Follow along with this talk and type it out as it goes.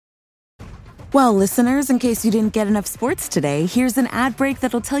Well, listeners, in case you didn't get enough sports today, here's an ad break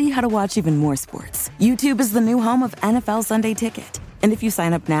that'll tell you how to watch even more sports. YouTube is the new home of NFL Sunday Ticket. And if you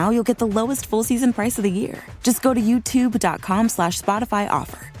sign up now, you'll get the lowest full season price of the year. Just go to youtube.com/Spotify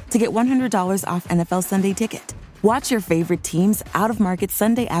offer to get $100 off NFL Sunday Ticket. Watch your favorite teams out-of-market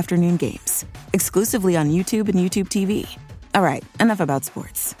Sunday afternoon games, exclusively on YouTube and YouTube TV. All right, enough about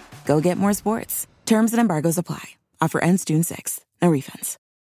sports. Go get more sports. Terms and embargoes apply. Offer ends June 6th. No refunds.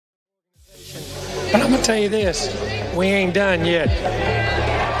 But I'm going to tell you this, we ain't done yet.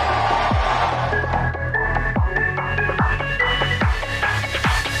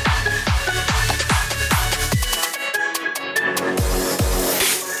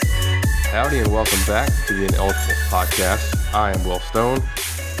 Howdy and welcome back to the Ineligible Podcast. I am Will Stone.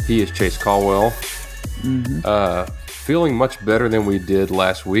 He is Chase Caldwell. Feeling much better than we did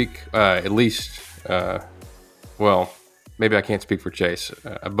last week. At least, well, maybe I can't speak for Chase,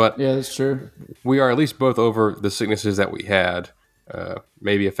 but yeah, that's true. We are at least both over the sicknesses that we had.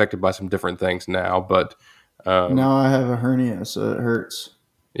 Maybe affected by some different things now, but now I have a hernia, so it hurts.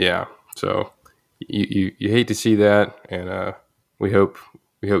 Yeah, so you hate to see that, and we hope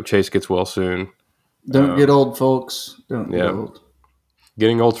Chase gets well soon. Don't get old, folks. Don't get old.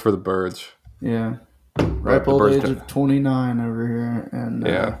 Getting old's for the birds. Yeah, ripe old age of 29 over here, and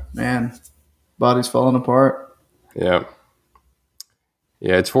man, body's falling apart. Yeah.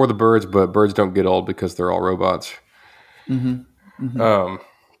 Yeah, it's for the birds, but birds don't get old because they're all robots. But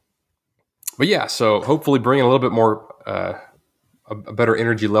yeah, so hopefully bringing a little bit more, a better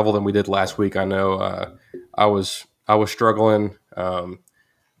energy level than we did last week. I know I was struggling.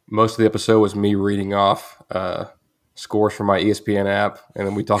 Most of the episode was me reading off scores from my ESPN app, and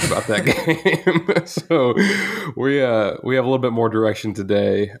then we talked about that game. So we have a little bit more direction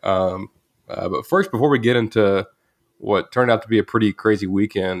today. But first, before we get into what turned out to be a pretty crazy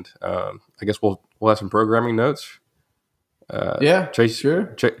weekend, I guess we'll have some programming notes. Yeah, Chase,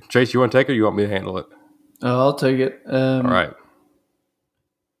 sure. Chase, you want to take it or you want me to handle it? I'll take it. All right.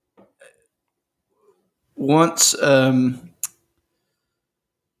 Once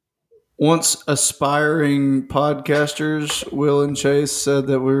aspiring podcasters, Will and Chase, said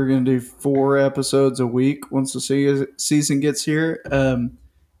that we were going to do 4 episodes a week once the season gets here.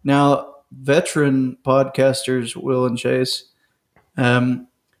 Now, veteran podcasters, Will and Chase, we're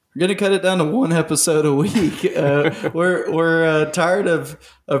going to cut it down to 1 episode a week. We're tired of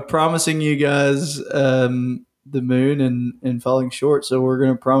promising you guys the moon and falling short, so we're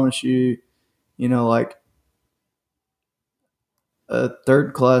going to promise you, like a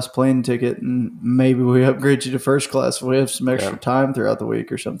 3rd class plane ticket, and maybe we upgrade you to 1st class if we have some extra time throughout the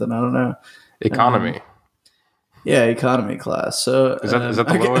week or something. I don't know. Economy. Economy class. So is that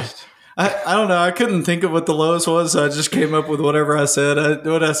the lowest? I don't know. I couldn't think of what the lowest was, so I just came up with whatever I said.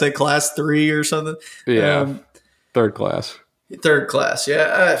 What did I say? Class 3 or something? Yeah, 3rd class. 3rd class.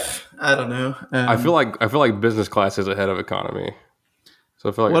 Yeah, I don't know. I feel like business class is ahead of economy. So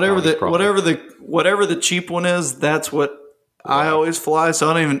I feel like whatever the cheap one is, that's what I always fly.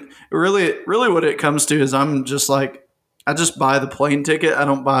 So I don't even really what it comes to is I'm just like, I just buy the plane ticket. I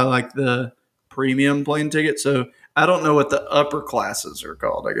don't buy like the premium plane ticket. So I don't know what the upper classes are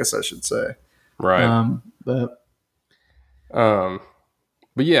called, I guess I should say. Right. But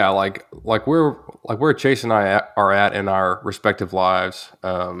yeah, like where Chase and I are at in our respective lives,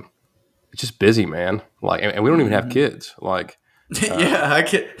 it's just busy, man. Like, and we don't even have kids. Like, I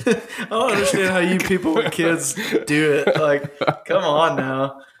don't understand how you people with kids do it. Like, come on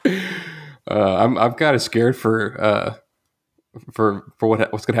now. I'm kind of scared for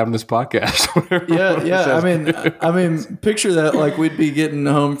what's gonna happen in this podcast. I mean, picture that, like we'd be getting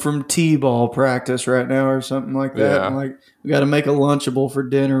home from t-ball practice right now or something like that. Yeah. And like we got to make a Lunchable for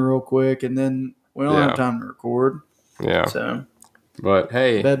dinner real quick, and then we don't have time to record. Yeah. So, but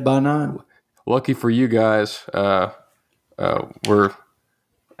hey, bed by 9. Lucky for you guys, we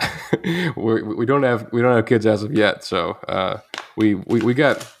don't have kids as of yet. So we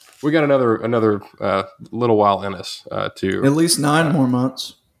got another little while in us to at least 9 more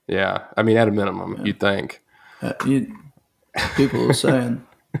months. Yeah, I mean at a minimum, you'd think. People are saying.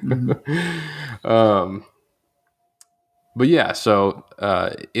 Mm-hmm. But yeah, so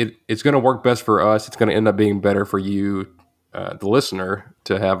it's going to work best for us. It's going to end up being better for you, the listener,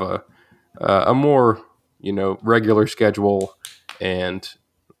 to have a more regular schedule and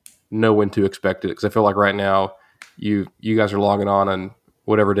know when to expect it. Because I feel like right now you guys are logging on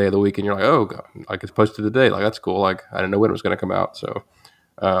whatever day of the week, and you're like, oh, God, like it's posted today. Like that's cool. Like I didn't know when it was going to come out. So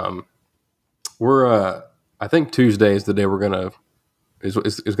we're I think Tuesday is the day is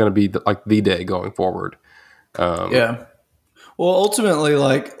going to be the day going forward. Yeah. Well, ultimately,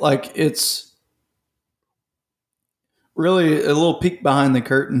 like it's really a little peek behind the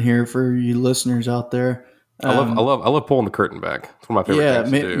curtain here for you listeners out there. I love pulling the curtain back. It's one of my favorite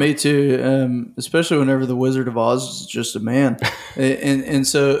things to do. Me too. Especially whenever the Wizard of Oz is just a man, and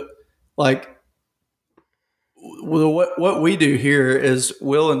so like, well, what we do here is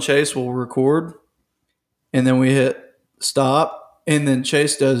Will and Chase will record, and then we hit stop, and then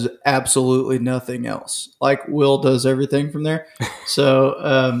Chase does absolutely nothing else. Like Will does everything from there.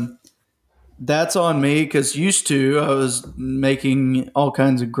 So that's on me because used to I was making all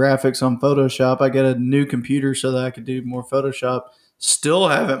kinds of graphics on Photoshop. I got a new computer so that I could do more Photoshop. Still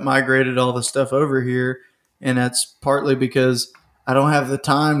haven't migrated all the stuff over here, and that's partly because I don't have the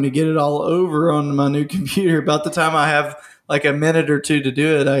time to get it all over on my new computer. About the time I have like a minute or two to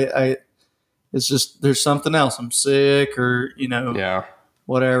do it, I it's just there's something else. I'm sick or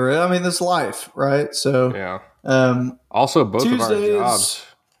whatever. I mean, this life, right? So Also, both Tuesdays, of our jobs.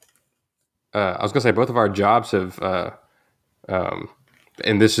 I was going to say both of our jobs have,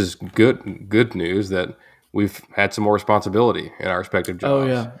 and this is good news that we've had some more responsibility in our respective jobs.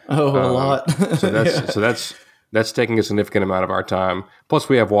 A lot. So that's taking a significant amount of our time. Plus,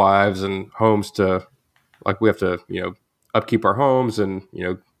 we have wives and homes to, like, we have to upkeep our homes and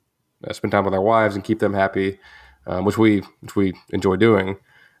spend time with our wives and keep them happy, which we enjoy doing.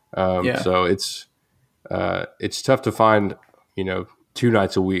 So it's tough to find 2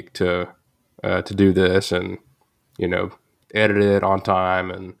 nights a week to do this and edit it on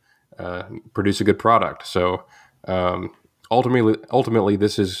time and produce a good product. So ultimately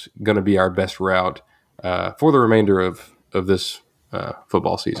this is going to be our best route for the remainder of this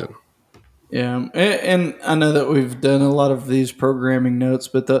football season. Yeah, and I know that we've done a lot of these programming notes,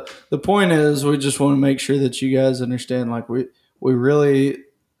 but the point is we just want to make sure that you guys understand, like, we really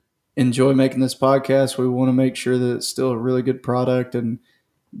enjoy making this podcast. We want to make sure that it's still a really good product and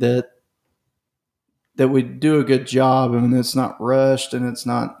that we do a good job. I mean, it's not rushed and it's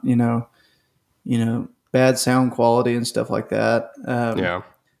not, bad sound quality and stuff like that.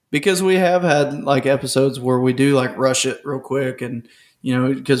 Because we have had like episodes where we do like rush it real quick and,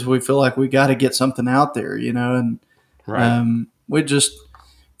 because we feel like we got to get something out there, and we just,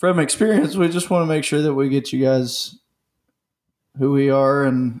 from experience, we just want to make sure that we get you guys who we are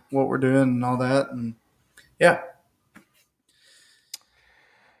and what we're doing and all that. And yeah.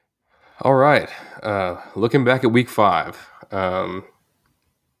 All right. Looking back at week 5,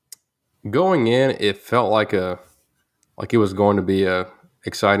 going in, it felt like it was going to be a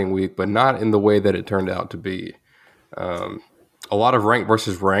exciting week, but not in the way that it turned out to be. A lot of ranked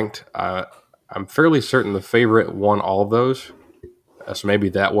versus ranked. I'm fairly certain the favorite won all of those, so maybe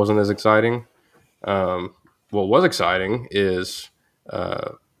that wasn't as exciting. What was exciting is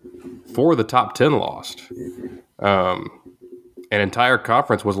 4 of the top 10 lost. An entire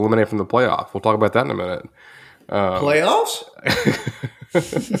conference was eliminated from the playoff. We'll talk about that in a minute. Playoffs?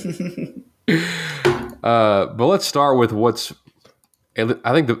 But let's start with what's,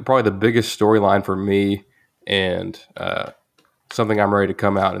 I think, probably the biggest storyline for me and something I'm ready to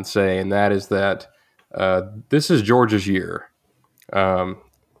come out and say, and that is that this is Georgia's year. And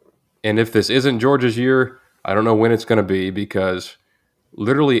if this isn't Georgia's year, I don't know when it's going to be because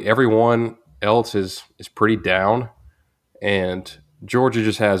literally everyone else is pretty down. And Georgia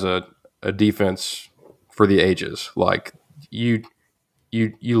just has a defense for the ages. Like you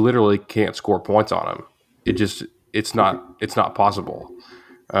literally can't score points on them. It's not possible.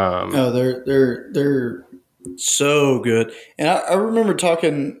 They're so good. And I remember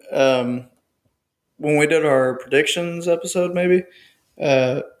talking when we did our predictions episode. Maybe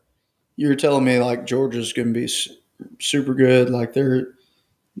you were telling me like Georgia's going to be super good. Like they're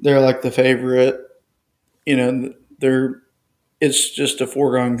like the favorite. It's just a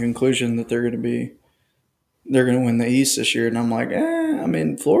foregone conclusion that they're going to win the East this year. And I'm like, I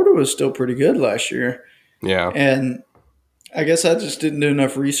mean, Florida was still pretty good last year. Yeah. And I guess I just didn't do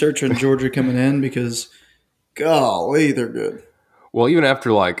enough research on Georgia coming in because, golly, they're good. Well, even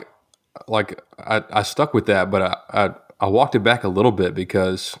after I stuck with that, but I walked it back a little bit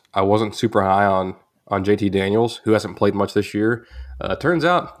because I wasn't super high on JT Daniels, who hasn't played much this year. Turns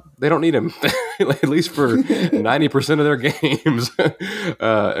out they don't need him, at least for 90% of their games.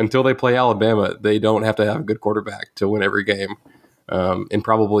 Until they play Alabama, they don't have to have a good quarterback to win every game, and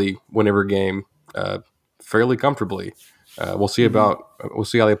probably win every game fairly comfortably. We'll see how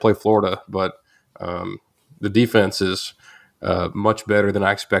they play Florida, but the defense is much better than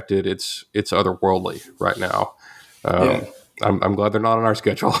I expected. It's otherworldly right now. I'm glad they're not on our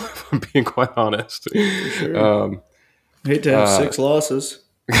schedule, if I'm being quite honest. For sure. Hate to have 6 losses.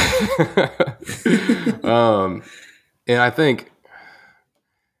 And I think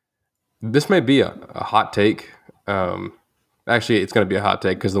this may be a hot take, Actually, it's going to be a hot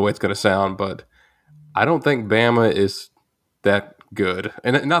take because the way it's going to sound, but I don't think Bama is that good.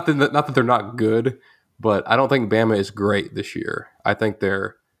 And not that they're not good, but I don't think Bama is great this year. I think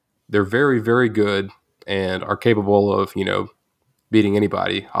they're very, very good and are capable of, beating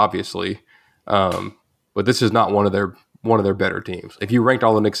anybody, obviously. But this is not one of their better teams. If you ranked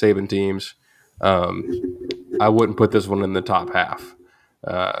all the Nick Saban teams, I wouldn't put this one in the top half.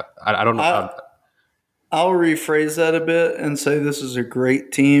 I don't know. I'll rephrase that a bit and say this is a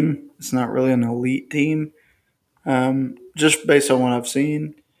great team. It's not really an elite team. Just based on what I've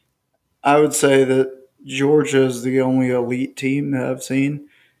seen, I would say that Georgia is the only elite team that I've seen.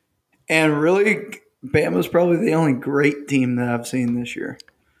 And really, Bama's probably the only great team that I've seen this year.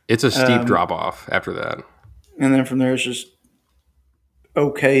 It's a steep drop-off after that. And then from there, it's just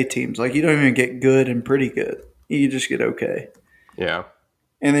okay teams. Like, you don't even get good and pretty good. You just get okay. Yeah.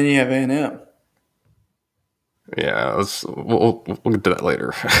 And then you have A&M. Yeah, we'll get to that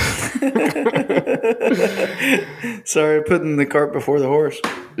later. Sorry, putting the cart before the horse.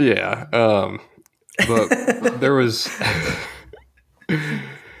 Yeah, but there was.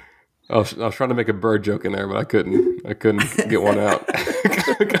 I was trying to make a bird joke in there, but I couldn't get one out.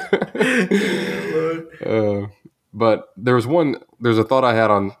 But there's a thought I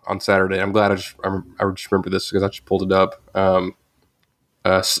had on Saturday. I'm glad I just remember this because I just pulled it up.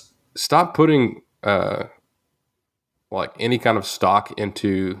 Stop putting like any kind of stock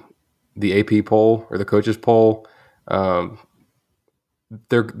into the AP poll or the coaches poll.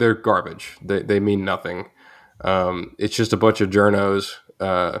 They're garbage. They mean nothing. It's just a bunch of journos.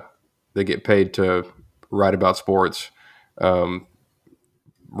 They get paid to write about sports,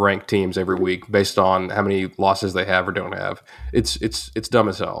 rank teams every week based on how many losses they have or don't have. It's dumb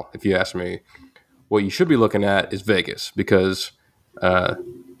as hell, if you ask me. What you should be looking at is Vegas, because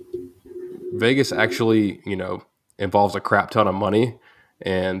Vegas actually, involves a crap ton of money,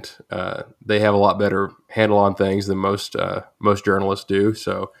 and they have a lot better handle on things than most journalists do.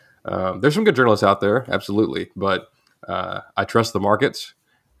 So there's some good journalists out there, absolutely, but I trust the markets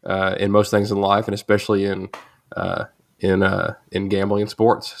in most things in life, and especially in gambling and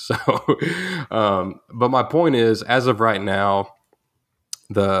sports. So, but my point is, as of right now,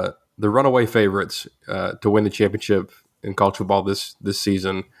 the runaway favorites to win the championship in college football this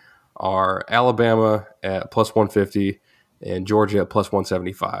season are Alabama at plus 150 and Georgia at plus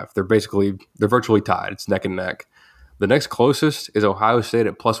 175. They're virtually tied. It's neck and neck. The next closest is Ohio State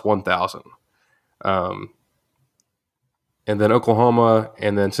at plus 1,000. And then Oklahoma,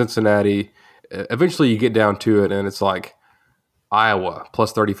 and then Cincinnati. Eventually you get down to it, and it's like Iowa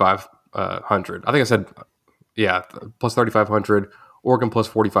plus 3,500. I think I said, plus 3,500. Oregon plus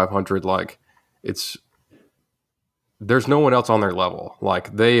 4,500. Like, there's no one else on their level.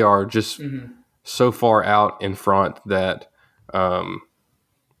 Like, they are just so far out in front that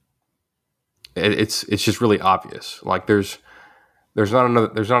it's just really obvious. Like, there's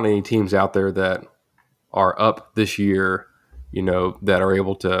not any teams out there that are up this year, that are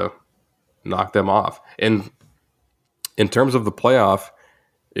able to knock them off. And in terms of the playoff,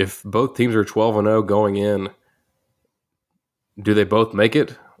 if both teams are 12-0 going in, do they both make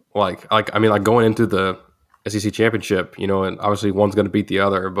it? Like going into the SEC championship, and obviously one's going to beat the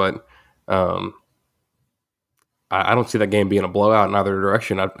other, but I don't see that game being a blowout in either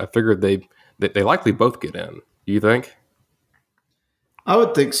direction. I figured they likely both get in. Do you think? I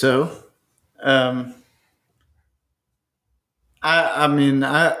would think so.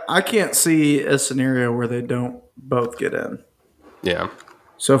 I can't see a scenario where they don't both get in. Yeah.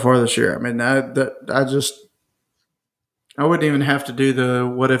 So far this year, I wouldn't even have to do the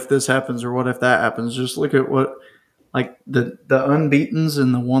what if this happens or what if that happens. Just look at what, like, the unbeatens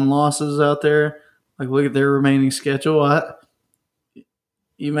and the one losses out there. Like, look at their remaining schedule.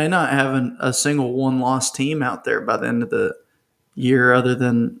 You may not have a single one loss team out there by the end of the year, other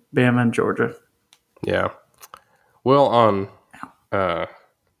than Bama and Georgia. Yeah. Well, on that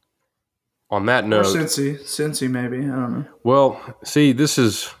note, or Cincy maybe, I don't know. Well, see, this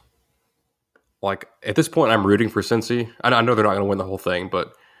is like, at this point, I'm rooting for Cincy. I know they're not going to win the whole thing,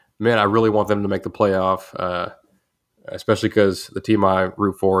 but man, I really want them to make the playoff, especially because the team I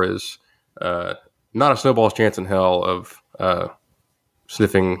root for is not a snowball's chance in hell of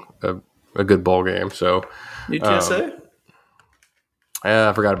sniffing a good bowl game. So, UTSA?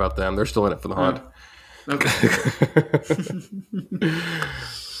 I forgot about them. They're still in it for the hunt. Okay.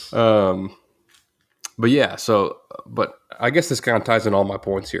 But yeah, but I guess this kind of ties in all my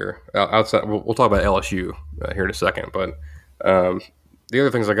points here. Outside, we'll talk about LSU here in a second. But the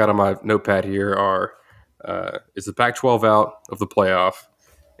other things I got on my notepad here are: is the Pac-12 out of the playoff,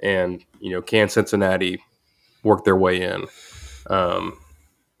 and can Cincinnati work their way in.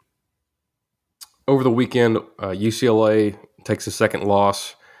 Over the weekend, UCLA takes a second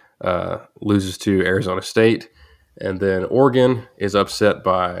loss, loses to Arizona State, and then Oregon is upset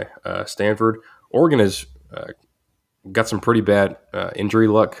by Stanford. Oregon has got some pretty bad injury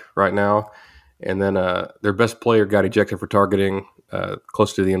luck right now, and then their best player got ejected for targeting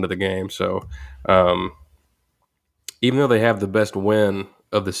close to the end of the game. So even though they have the best win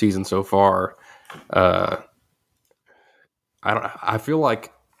of the season so far, I feel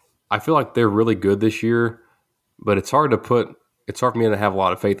like they're really good this year, but it's hard for me to have a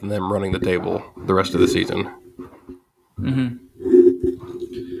lot of faith in them running the table the rest of the season. Mm-hmm.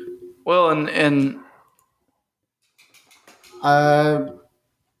 Well, and I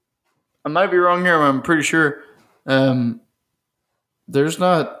might be wrong here. I'm pretty sure there's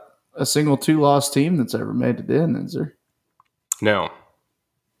not a single 2-loss team that's ever made it in, is there? No.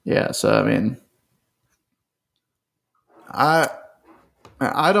 Yeah, so I mean, I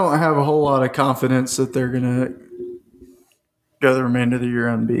don't have a whole lot of confidence that they're gonna go the remainder of the year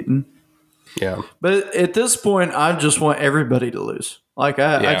unbeaten. Yeah, but at this point, I just want everybody to lose. Like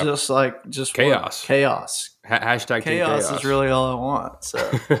I just chaos. Chaos. Hashtag chaos is really all I want. So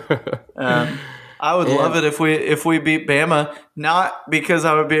I would love it if we beat Bama. Not because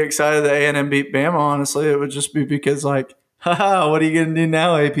I would be excited that A&M beat Bama. Honestly, it would just be because like, haha, what are you gonna do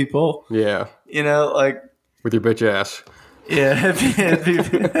now, AP poll? Yeah, like with your bitch ass. Yeah,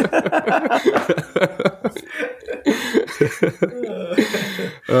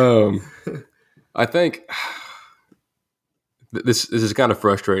 I think this is kind of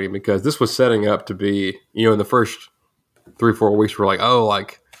frustrating because this was setting up to be, in the first 3-4 weeks, we're like, oh,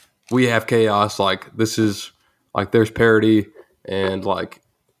 like we have chaos, like this is like there's parity, and like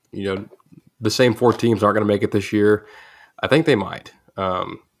the same 4 teams aren't going to make it this year. I think they might.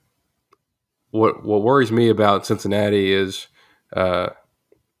 What worries me about Cincinnati is their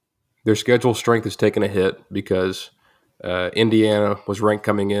schedule strength is taking a hit because Indiana was ranked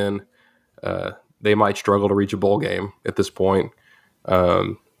coming in. They might struggle to reach a bowl game at this point.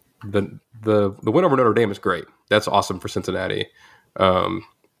 The win over Notre Dame is great. That's awesome for Cincinnati.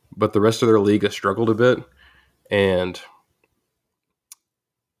 But the rest of their league has struggled a bit. And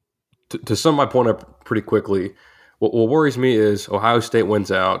to sum my point up pretty quickly, what worries me is Ohio State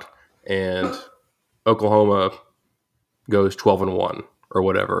wins out and Oklahoma goes 12-1 or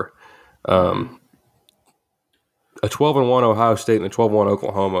whatever. A 12-1 Ohio State and a 12-1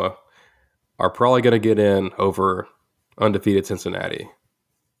 Oklahoma are probably going to get in over undefeated Cincinnati.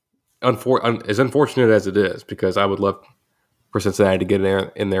 As unfortunate as it is, because I would love for Cincinnati to get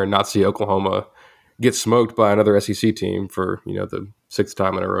in there and not see Oklahoma get smoked by another SEC team for the 6th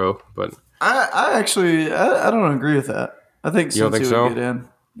time in a row. But I actually don't agree with that. I think Cincy would get in.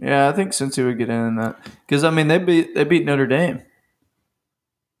 Yeah, I think Cincy would get in that because I mean they beat Notre Dame.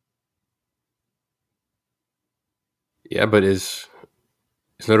 Yeah, but is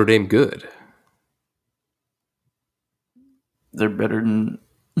Notre Dame good? They're better than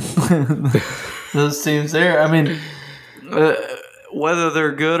those teams there. I mean, whether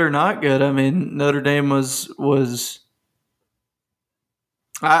they're good or not good, I mean, Notre Dame was.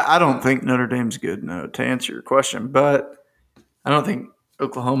 I don't think Notre Dame's good, no, to answer your question, but I don't think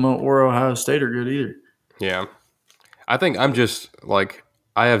Oklahoma or Ohio State are good either. Yeah. I think I'm just like,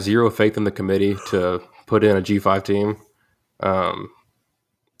 I have zero faith in the committee to put in a G5 team. Because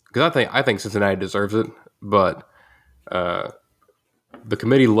I think Cincinnati deserves it, but the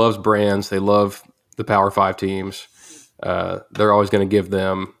committee loves brands. They love the Power 5 teams. They're always going to give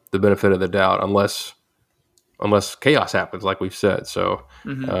them the benefit of the doubt unless chaos happens, like we've said. So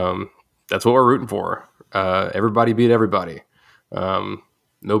that's what we're rooting for. Everybody beat everybody.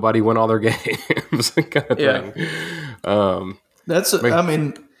 Nobody win all their games, kind of thing. I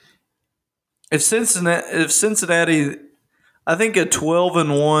mean, if Cincinnati, I think a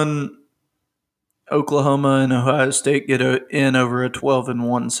 12-1 Oklahoma and Ohio State get in over a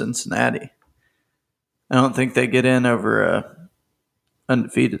 12-1 Cincinnati. I don't think they get in over a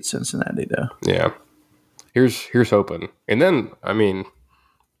undefeated Cincinnati, though. Yeah. Here's hoping. And then, I mean,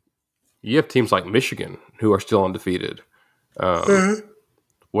 you have teams like Michigan who are still undefeated.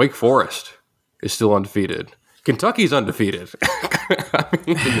 Wake Forest is still undefeated. Kentucky's undefeated. I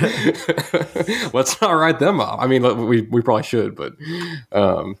mean, let's not write them off. I mean, we probably should, but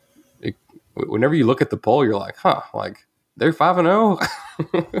whenever you look at the poll, you're like, huh, like they're 5-0.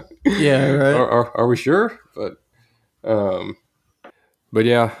 Yeah, right. Are we sure? But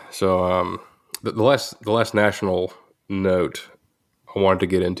yeah. So the last national note I wanted to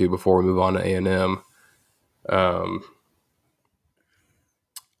get into before we move on to A&M.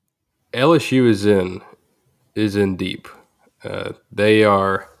 LSU is in is in deep. They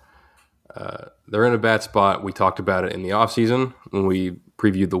are they're in a bad spot. We talked about it in the offseason when we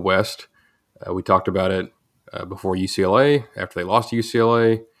previewed the West. We talked about it before UCLA, after they lost to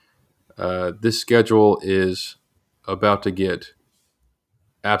UCLA. This schedule is about to get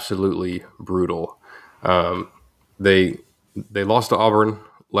absolutely brutal. They lost to Auburn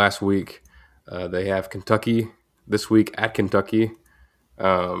last week. They have Kentucky this week at Kentucky,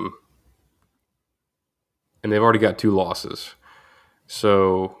 and they've already got 2 losses.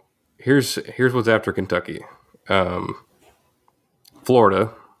 So here's what's after Kentucky: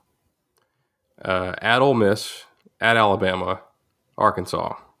 Florida, at Ole Miss, at Alabama,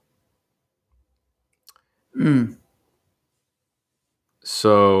 Arkansas.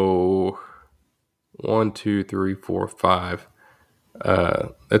 So 1, 2, 3, 4, 5.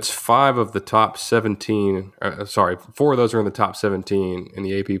 That's 5 of the top 17. 4 of those are in the top 17 in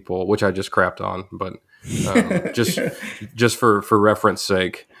the AP poll, which I just crapped on, but just for reference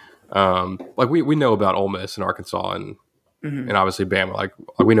sake, like we know about Ole Miss and Arkansas and obviously Bama. Like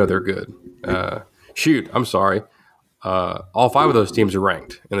we know they're good. I'm sorry. All 5 of those teams are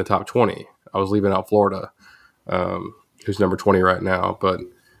ranked in the top 20. I was leaving out Florida, who's number 20 right now, but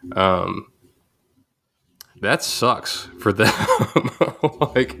that sucks for them.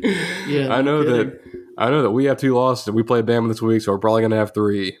 I know that we have 2 losses and we play Bama this week, so we're probably going to have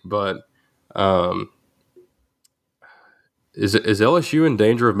 3. But is LSU in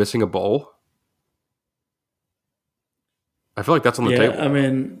danger of missing a bowl? I feel like that's on the table. I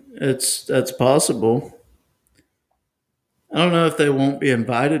mean, that's possible. I don't know if they won't be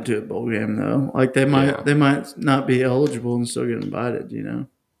invited to a bowl game though. Like they might not be eligible and still get invited. You know.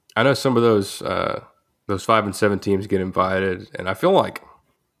 I know some of those 5 and 7 teams get invited, and I feel like,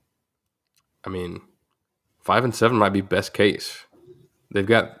 5 and 7 might be best case. They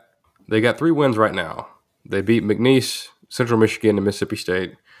got 3 wins right now. They beat McNeese, Central Michigan, and Mississippi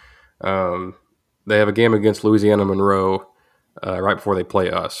State. They have a game against Louisiana Monroe right before they play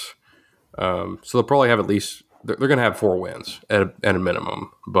us. So they'll probably have at least they're going to have 4 wins at a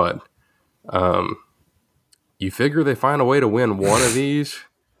minimum. But you figure they find a way to win one of these.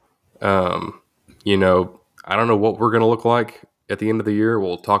 I don't know what we're going to look like at the end of the year.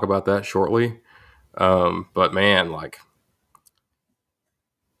 We'll talk about that shortly. But man,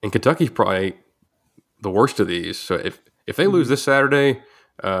 and Kentucky's probably the worst of these. So if they lose this Saturday,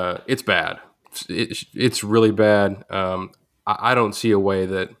 it's bad. It's really bad. I don't see a way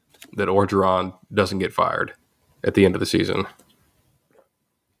that Orgeron doesn't get fired at the end of the season.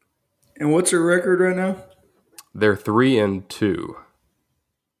 And what's their record right now? They're 3-2.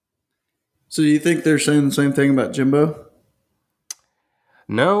 So do you think they're saying the same thing about Jimbo?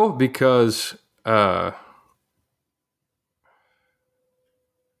 No, because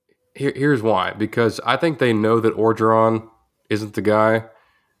here's why. Because I think they know that Orgeron isn't the guy.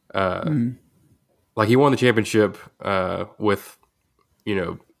 Like he won the championship with,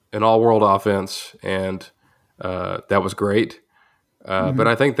 an all-world offense, and that was great. But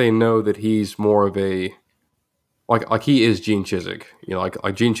I think they know that he's more of a like he is Gene Chizik.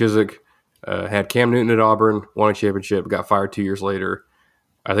 Like Gene Chizik had Cam Newton at Auburn, won a championship, got fired 2 years later.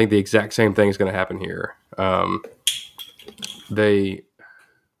 I think the exact same thing is going to happen here.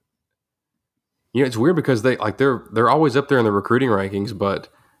 It's weird because they're always up there in the recruiting rankings, but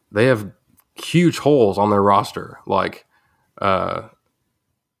they have huge holes on their roster. Like their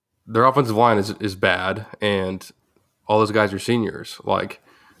offensive line is bad, and all those guys are seniors. Like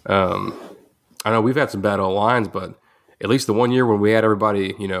I know we've had some bad old lines, but at least the one year when we had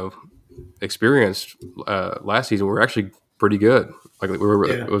everybody, experienced last season, we were actually pretty good. Like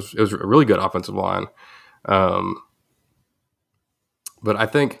it was a really good offensive line. But I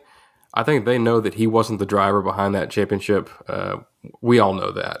think they know that he wasn't the driver behind that championship. We all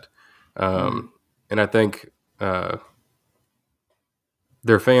know that. And I think their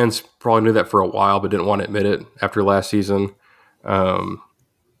fans probably knew that for a while, but didn't want to admit it after last season. And,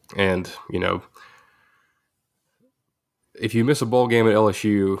 if you miss a bowl game at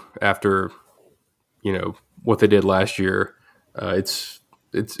LSU after, what they did last year, it's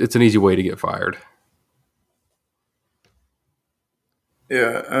an easy way to get fired.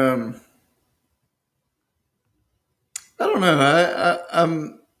 Yeah. I don't know.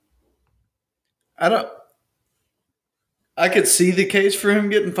 I could see the case for him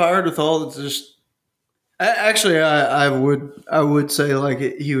getting fired with all the just. Actually, I would say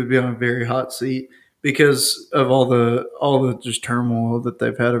he would be on a very hot seat because of all the just turmoil that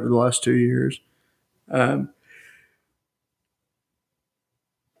they've had over the last 2 years. But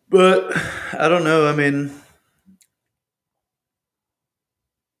I don't know. I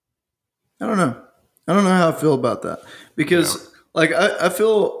don't know. I don't know how I feel about that because, like, I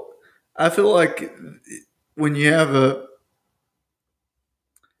feel like when you have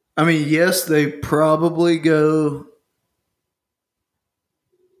yes, they probably go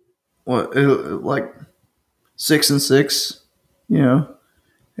like 6-6,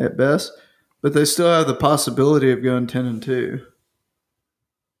 at best, but they still have the possibility of going 10-2.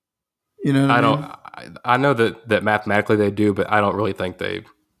 You know what I mean? I know that mathematically they do, but I don't really think they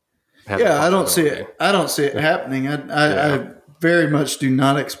have the Yeah, I don't see possibility. it. I don't see it happening. I very much do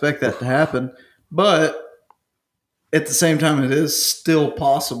not expect that to happen. But at the same time, it is still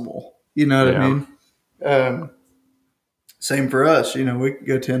possible. You know what I mean? Same for us. We could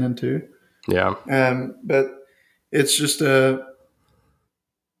go 10-2. Yeah. But it's just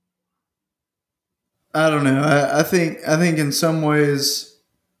I don't know. I think in some ways,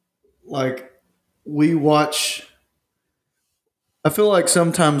 like we watch. I feel like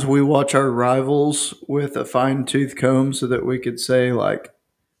sometimes we watch our rivals with a fine tooth comb so that we could say like,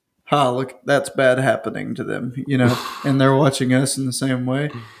 look, that's bad happening to them, and they're watching us in the same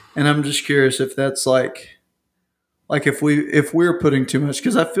way. And I'm just curious if that's like if we're putting too much,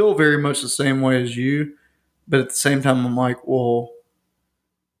 because I feel very much the same way as you, but at the same time I'm like, well,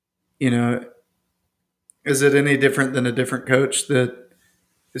 is it any different than a different coach that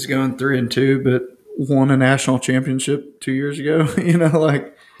is going 3-2 but won a national championship 2 years ago?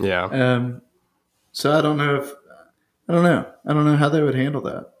 Yeah. So I don't know how they would handle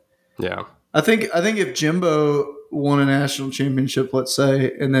that. Yeah. I think if Jimbo won a national championship, let's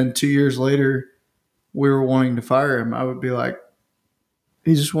say, and then 2 years later we were wanting to fire him, I would be like,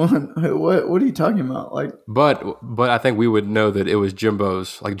 he just won. What are you talking about? Like, but I think we would know that it was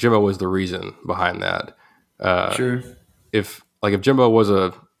Jimbo's. Like Jimbo was the reason behind that. Sure. If Jimbo was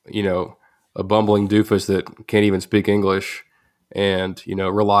a bumbling doofus that can't even speak English, and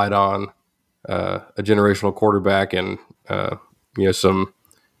relied on a generational quarterback and some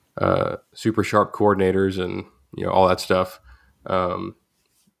super sharp coordinators and all that stuff. And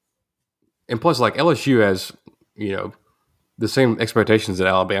plus, like LSU has the same expectations that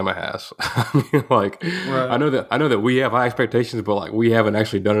Alabama has. I mean, like Right. I know that we have high expectations, but like we haven't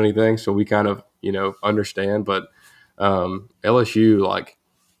actually done anything, so we kind of understand. But LSU, like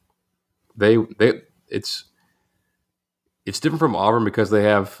they it's different from Auburn because they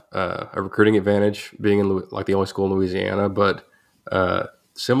have a recruiting advantage being in like the only school in Louisiana, but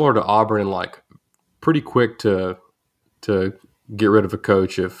similar to Auburn and like pretty quick to get rid of a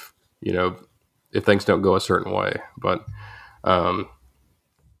coach if things don't go a certain way. But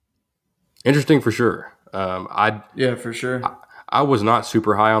interesting for sure. Yeah, for sure. I was not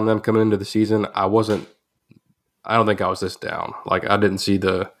super high on them coming into the season. I don't think I was this down. Like I didn't see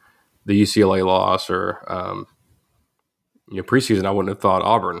the UCLA loss or preseason. I wouldn't have thought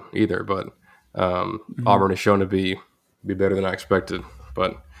Auburn either, but Auburn has shown to be better than I expected.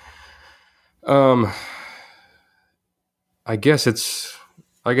 But I guess it's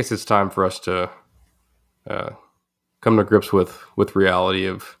time for us to come to grips with reality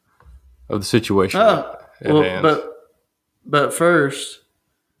of the situation at hand. But first,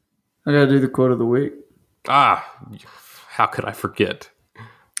 I got to do the quote of the week. How could I forget?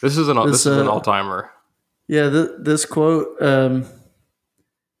 This is an all-timer. Yeah, this quote really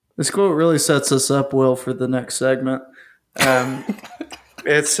sets us up well for the next segment.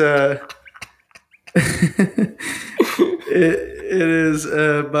 It's it is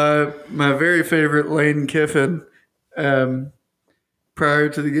by my very favorite Lane Kiffin. Prior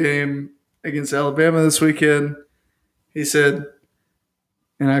to the game against Alabama this weekend, he said,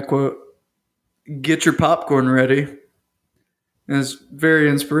 and I quote, "Get your popcorn ready." And it's very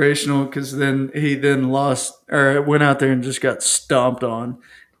inspirational because he lost or went out there and just got stomped on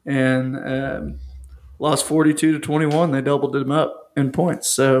and lost 42-21. They doubled him up in points.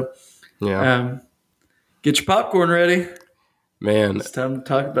 So, yeah, get your popcorn ready, man. It's time to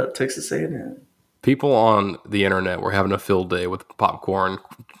talk about Texas A&M. People on the internet were having a field day with popcorn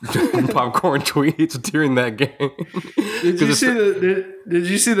tweets during that game. Did you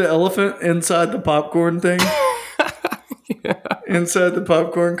see the elephant inside the popcorn thing? Yeah. Inside the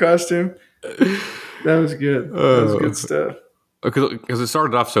popcorn costume. That was good. That was good stuff. Because it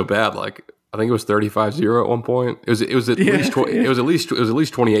started off so bad. Like I think it was 35-0 at one point. It was at least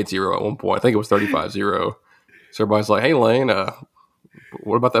 28-0 at one point. I think it was 35-0. So everybody's like, "Hey Lane,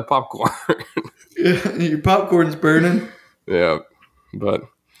 what about that popcorn?" Yeah, your popcorn's burning. Yeah, but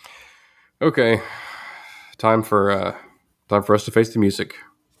okay. Time for us to face the music.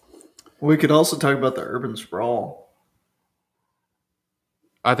 We could also talk about the urban sprawl.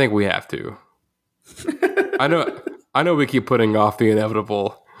 I think we have to. I know we keep putting off the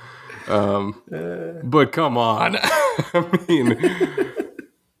inevitable. But come on. I mean,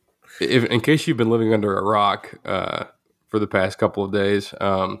 in case you've been living under a rock for the past couple of days,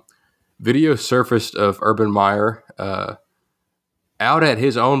 video surfaced of Urban Meyer out at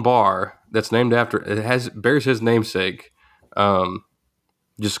his own bar that's named after bears his namesake,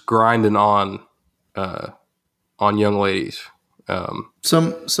 just grinding on young ladies.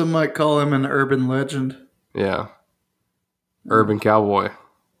 Some might call him an urban legend. Yeah, urban cowboy.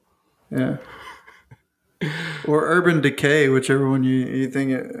 Yeah, or urban decay, whichever one you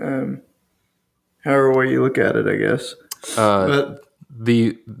think it. However way you look at it, I guess. But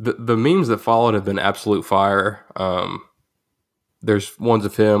the memes that followed have been absolute fire. There's ones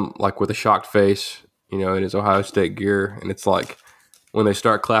of him like with a shocked face, in his Ohio State gear, and it's like when they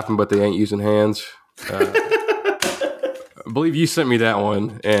start clapping, but they ain't using hands. I believe you sent me that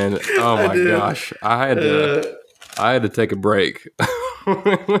one, and oh my gosh, I had to take a break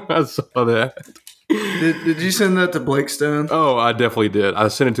when I saw that. Did you send that to Blake Stone? Oh, I definitely did. I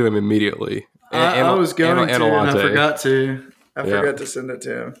sent it to him immediately. I was going to, and I forgot to. I forgot to send it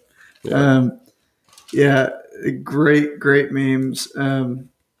to him. Yeah, great memes. Urban,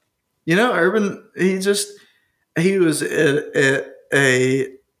 he was at a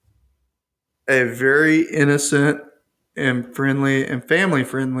very innocent and friendly and family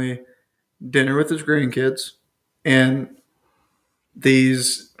friendly dinner with his grandkids, and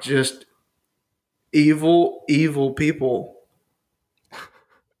these just evil people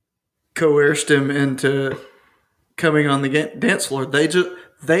coerced him into coming on the dance floor.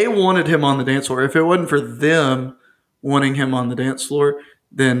 They wanted him on the dance floor. If it wasn't for them wanting him on the dance floor,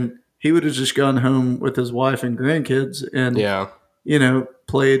 then he would have just gone home with his wife and grandkids and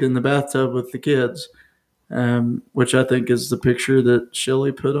played in the bathtub with the kids, which I think is the picture that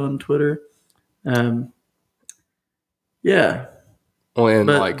Shelley put on Twitter. Yeah. Well,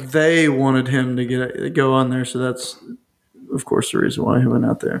 but they wanted him to go on there, so that's, of course, the reason why he went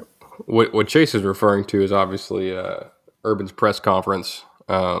out there. What Chase is referring to is obviously Urban's press conference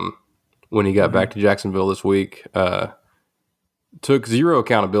when he got back to Jacksonville this week. Took zero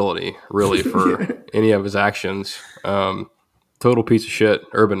accountability, really, for any of his actions. Total piece of shit,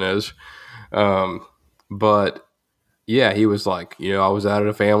 Urban is. But, yeah, he was like, I was out at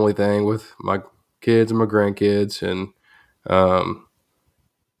a family thing with my kids and my grandkids, and,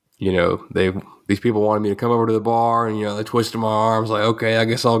 these people wanted me to come over to the bar, and, they twisted my arms, like, okay, I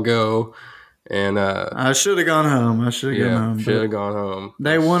guess I'll go. And I should have gone home. Should have gone home.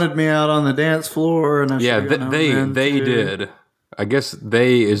 They wanted me out on the dance floor, and I should have gone home. They did. I guess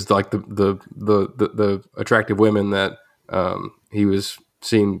they is like the attractive women that he was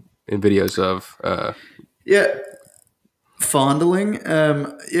seeing in videos of. Fondling.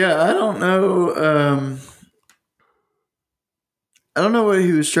 I don't know. I don't know what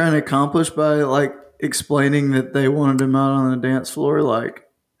he was trying to accomplish by like explaining that they wanted him out on the dance floor. Like,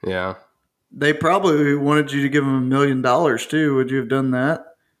 yeah, they probably wanted you to give him $1 million too. Would you have done that?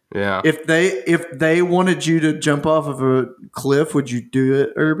 Yeah. If they wanted you to jump off of a cliff, would you do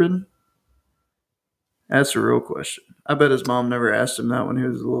it, Urban? That's a real question. I bet his mom never asked him that when he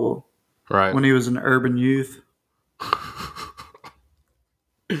was when he was an urban youth.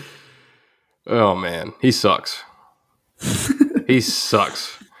 Oh man, he sucks. He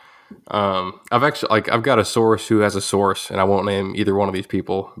sucks. I've got a source who has a source, and I won't name either one of these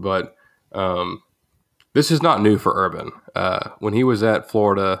people, but this is not new for Urban. When he was at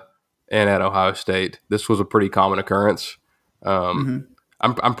Florida and at Ohio State, this was a pretty common occurrence. I'm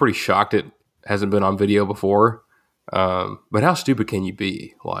pretty shocked it hasn't been on video before. But how stupid can you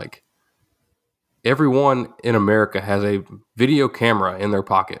be? Like, everyone in America has a video camera in their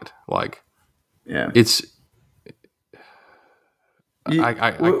pocket. Like, yeah, it's.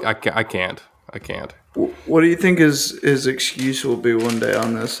 I can't. What do you think his excuse will be one day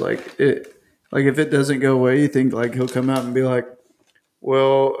on this? Like if it doesn't go away, you think like he'll come out and be like,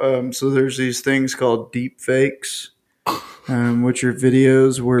 well, so there's these things called deep fakes, which are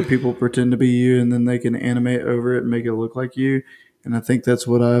videos where people pretend to be you and then they can animate over it and make it look like you. And I think that's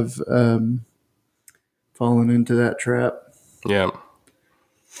what I've fallen into that trap. Yeah.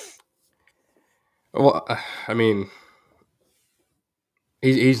 Well, I mean,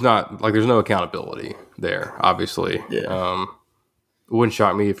 he's not like, there's no accountability there, obviously. Yeah. It wouldn't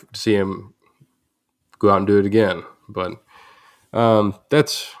shock me to see him go out and do it again, but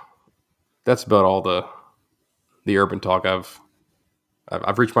that's about all the urban talk.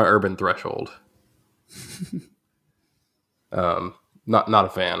 I've reached my urban threshold. Not a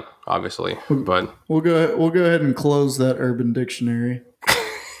fan, obviously, but we'll go ahead and close that urban dictionary.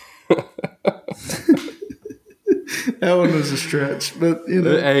 That one was a stretch, but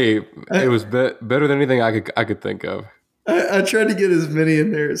hey, it was better than anything I could think of. I tried to get as many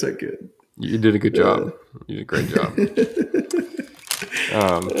in there as I could. You did a good job. You did a great job.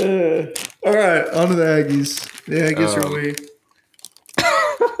 All right, on to the Aggies. The Aggies are we.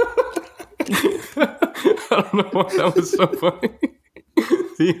 I don't know why that was so funny.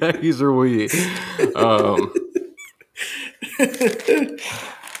 The Aggies are we.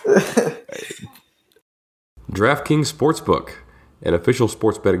 DraftKings Sportsbook, an official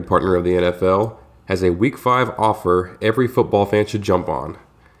sports betting partner of the NFL, has a Week 5 offer every football fan should jump on.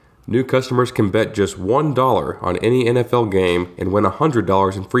 New customers can bet just $1 on any NFL game and win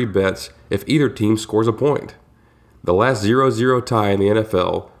 $100 in free bets if either team scores a point. The last 0-0 tie in the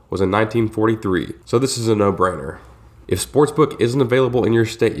NFL was in 1943, so this is a no-brainer. If Sportsbook isn't available in your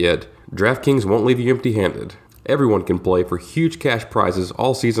state yet, DraftKings won't leave you empty-handed. Everyone can play for huge cash prizes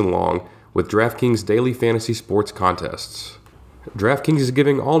all season long with DraftKings daily fantasy sports contests. DraftKings is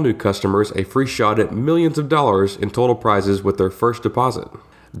giving all new customers a free shot at millions of dollars in total prizes with their first deposit.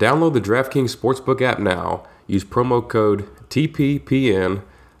 Download the DraftKings Sportsbook app now, use promo code TPPN,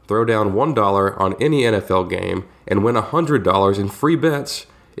 throw down $1 on any NFL game, and win $100 in free bets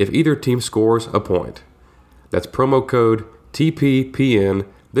if either team scores a point. That's promo code TPPN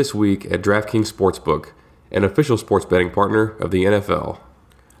this week at DraftKings Sportsbook, an official sports betting partner of the NFL.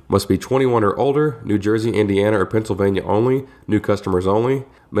 Must be 21 or older, New Jersey, Indiana, or Pennsylvania only, new customers only,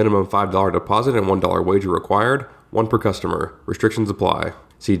 minimum $5 deposit and $1 wager required, one per customer. Restrictions apply.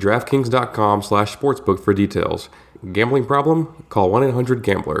 See DraftKings.com/sportsbook for details. Gambling problem? Call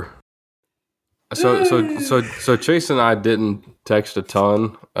 1-800-GAMBLER. So Chase and I didn't text a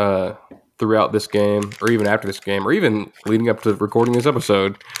ton throughout this game, or even after this game, or even leading up to recording this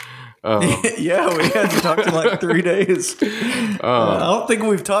episode. Yeah, we hadn't talked in like 3 days. I don't think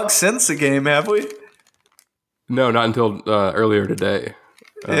we've talked since the game, have we? No, not until earlier today.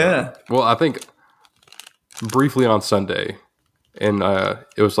 Yeah. Well, I think briefly on Sunday, and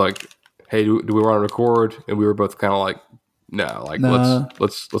it was like, "Hey, do we want to record?" And we were both kind of like, "No,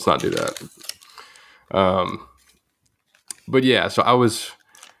 let's not do that." But yeah, so I was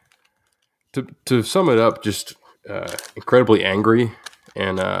to sum it up, just incredibly angry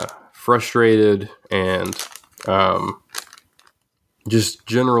and frustrated and just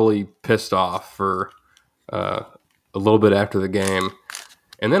generally pissed off for a little bit after the game.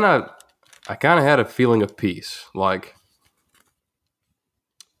 And then I kind of had a feeling of peace, like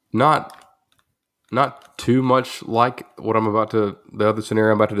not too much like the other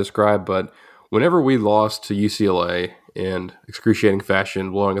scenario I'm about to describe, but whenever we lost to UCLA in excruciating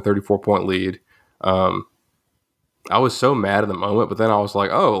fashion, blowing a 34-point lead, I was so mad in the moment, but then I was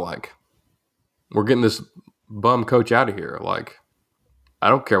like, oh, like, we're getting this bum coach out of here. Like, I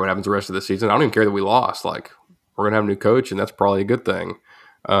don't care what happens the rest of the season. I don't even care that we lost. Like, we're going to have a new coach, and that's probably a good thing.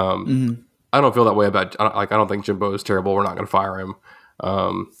 I don't feel that way about, I don't think Jimbo is terrible. We're not going to fire him.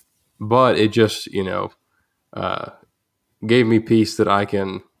 But it just, gave me peace that I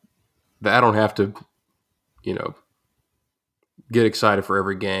don't have to, get excited for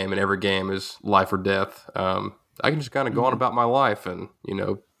every game, and every game is life or death. I can just kind of go on about my life and,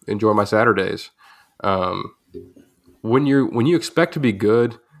 enjoy my Saturdays. When you expect to be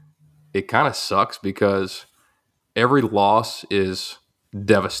good, it kind of sucks because every loss is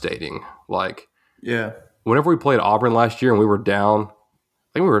devastating. Like, yeah, whenever we played Auburn last year and we were down,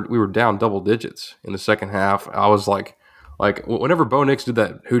 I think we were down double digits in the second half. I was like whenever Bo Nix did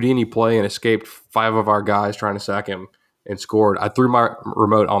that Houdini play and escaped 5 of our guys trying to sack him and scored, I threw my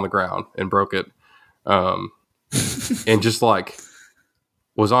remote on the ground and broke it. And just like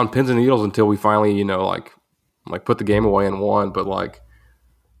was on pins and needles until we finally, like put the game away and won. But like,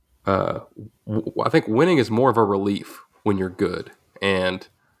 I think winning is more of a relief when you're good, and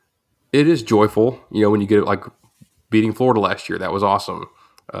it is joyful, when you get it, like beating Florida last year. That was awesome.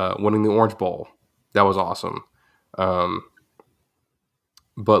 Winning the Orange Bowl, that was awesome.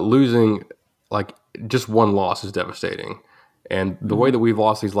 But losing, like, just one loss is devastating. And the way that we've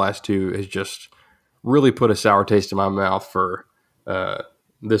lost these last 2 has just really put a sour taste in my mouth for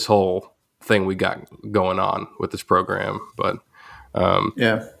this whole thing we got going on with this program. But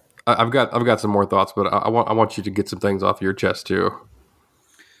yeah, I've got some more thoughts, but I want you to get some things off your chest too.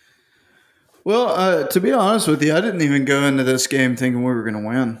 Well, to be honest with you, I didn't even go into this game thinking we were going to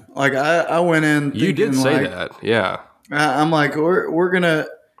win. Like I went in thinking, you did say that, yeah. I'm like, we're gonna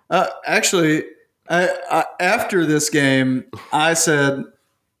actually. After this game, I said,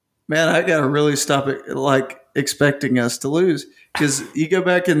 "Man, I gotta really stop it, like expecting us to lose." Because you go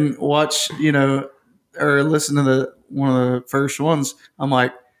back and watch, or listen to one of the first ones. I'm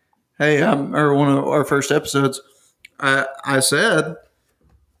like, "Hey, or one of our first episodes." I said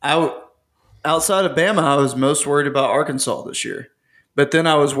outside of Bama, I was most worried about Arkansas this year. But then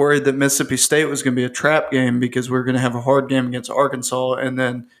I was worried that Mississippi State was going to be a trap game because we were going to have a hard game against Arkansas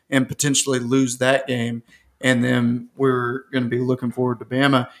and potentially lose that game. And then we were going to be looking forward to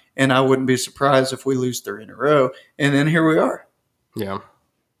Bama. And I wouldn't be surprised if we lose 3 in a row. And then here we are. Yeah.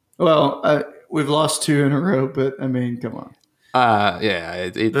 Well, we've lost 2 in a row, but I mean, come on. Yeah. I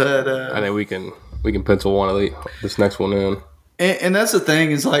think we can pencil one of this next one in. And that's the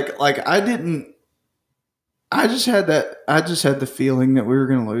thing is like I just had the feeling that we were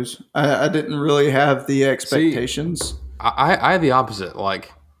going to lose. I didn't really have the expectations. See, I had the opposite.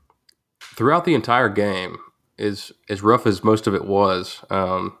 Like throughout the entire game, as rough as most of it was,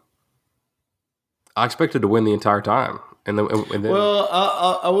 I expected to win the entire time. And then well,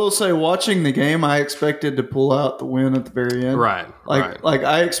 I will say, watching the game, I expected to pull out the win at the very end. Right. Like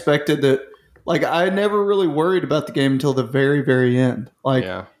I expected that. Like I never really worried about the game until the very, very end.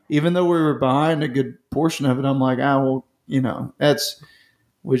 Like even though we were behind a good portion of it, I'm like, well, we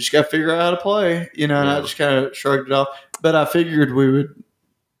just got to figure out how to play, and I just kind of shrugged it off. But I figured we would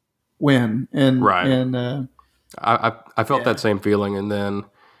win, and I felt that same feeling, and then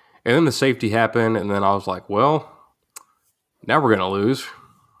the safety happened, and then I was like, well, now we're gonna lose.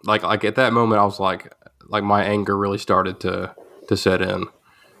 Like at that moment, I was like my anger really started to set in.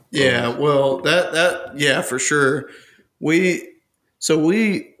 Yeah, well, that for sure. We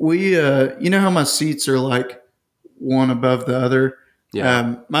you know how my seats are like one above the other.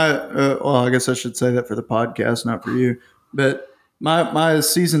 Yeah. I guess I should say that for the podcast, not for you. But my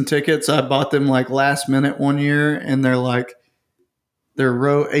season tickets, I bought them like last minute one year, and they're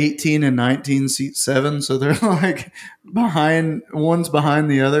row 18 and 19, seat 7, so they're like one's behind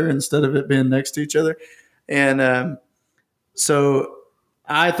the other instead of it being next to each other, and so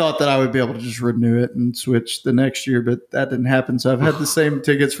I thought that I would be able to just renew it and switch the next year, but that didn't happen. So I've had the same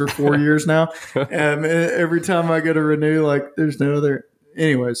tickets for 4 years now. Every time I go to renew, like there's no other.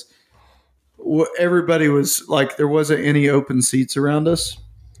 Anyways, everybody was like, there wasn't any open seats around us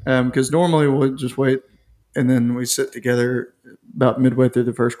because normally we'll just wait and then we sit together about midway through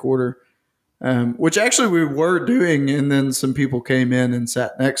the first quarter, which actually we were doing. And then some people came in and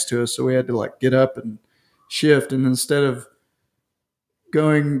sat next to us. So we had to like get up and shift. And instead of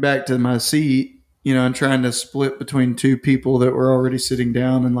going back to my seat, and trying to split between 2 people that were already sitting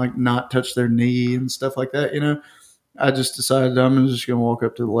down and like not touch their knee and stuff like that, I just decided I'm just going to walk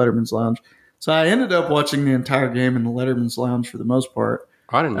up to the Letterman's Lounge. So I ended up watching the entire game in the Letterman's Lounge for the most part.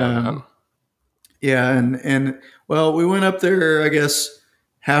 I didn't know that. Yeah, and well, we went up there, I guess,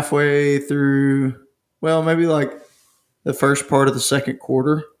 halfway through, well, maybe like the first part of the second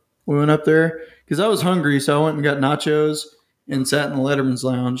quarter. We went up there because I was hungry, so I went and got nachos and sat in the Letterman's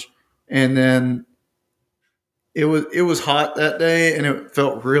Lounge, and then it was hot that day, and it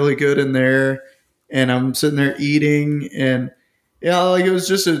felt really good in there. And I'm sitting there eating, and like it was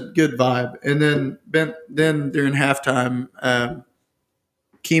just a good vibe. And then during halftime,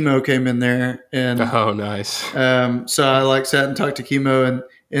 Chemo came in there, and oh, nice. So I like sat and talked to Chemo,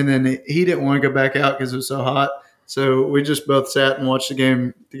 and then he didn't want to go back out because it was so hot. So we just both sat and watched the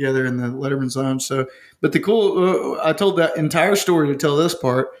game together in the Letterman's Lounge. So, but I told that entire story to tell this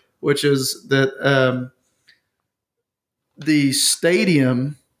part, which is that the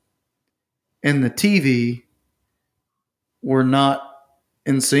stadium and the TV were not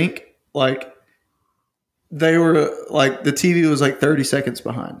in sync. Like they were like the TV was like 30 seconds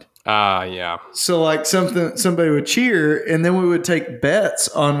behind. Yeah. So like somebody would cheer, and then we would take bets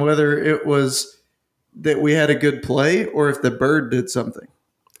on whether it was that we had a good play or if the bird did something,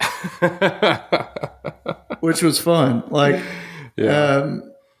 which was fun. Like, yeah.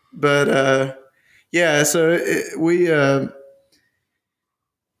 So we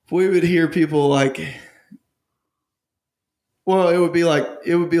would hear people like, well, it would be like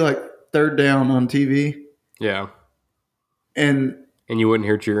third down on TV. Yeah. And you wouldn't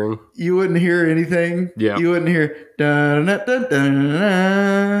hear cheering. You wouldn't hear anything. Yeah. You wouldn't hear da da da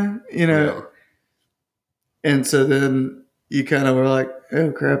da. Yeah. And so then you kind of were like,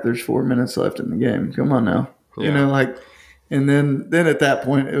 oh crap, there's 4 minutes left in the game. Come on now. Yeah. And then at that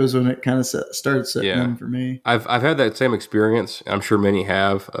point, it was when it kind of started setting in for me. I've had that same experience. I'm sure many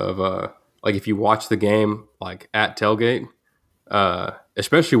have of like if you watch the game like at tailgate,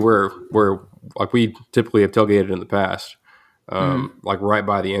 especially where like we typically have tailgated in the past, like right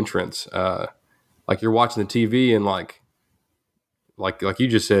by the entrance. Like you're watching the TV and like you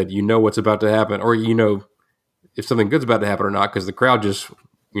just said, what's about to happen, or if something good's about to happen or not, because the crowd just,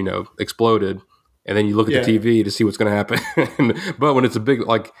 exploded, and then you look at the TV to see what's going to happen. But when it's a big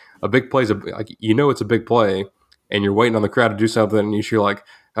play's like, it's a big play, and you're waiting on the crowd to do something, and you feel like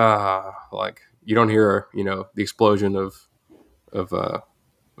you don't hear the explosion of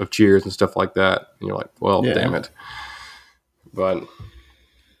cheers and stuff like that, and you're like, well, damn it. But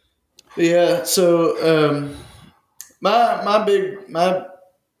yeah, so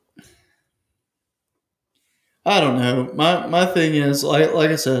I don't know. My thing is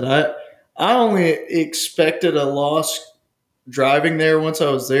like I said, I only expected a loss driving there once I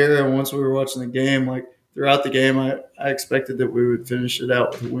was there and once we were watching the game. Like throughout the game, I expected that we would finish it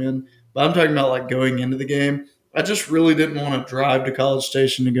out with a win. But I'm talking about like going into the game. I just really didn't want to drive to College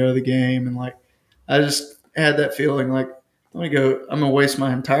Station to go to the game, and like I just had that feeling like I'm gonna waste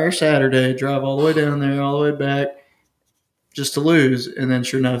my entire Saturday, drive all the way down there, all the way back, just to lose. And then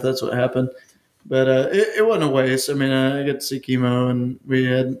sure enough, that's what happened. But it wasn't a waste. I mean, I got to see Chemo, and we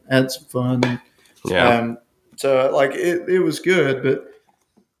had some fun. And, yeah, so like it was good, but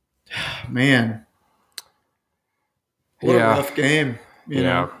man, what a rough game. You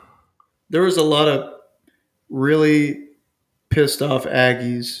know, there was a lot of really pissed off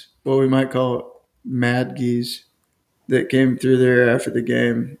Aggies, what we might call Madgies, that came through there after the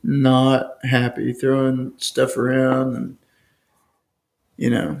game, not happy, throwing stuff around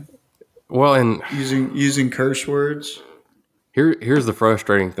and, well, and using curse words. Here's the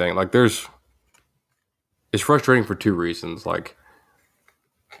frustrating thing. Like it's frustrating for two reasons. Like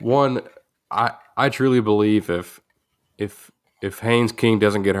one, I truly believe if Haynes King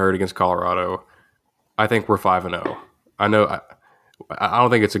doesn't get hurt against Colorado, I think we're 5-0. I know I don't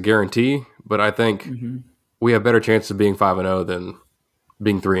think it's a guarantee, but I think we have better chances of being 5-0 than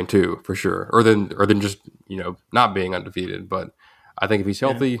being 3-2 for sure, or than just not being undefeated. But I think if he's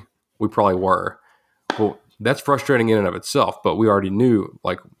healthy, we probably were. Well, that's frustrating in and of itself. But we already knew,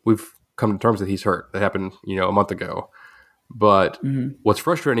 like we've come to terms that he's hurt. That happened, a month ago. But what's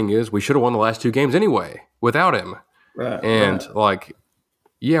frustrating is we should have won the last two games anyway without him. Right. And like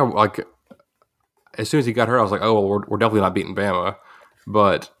as soon as he got hurt, I was like, oh, well, we're definitely not beating Bama.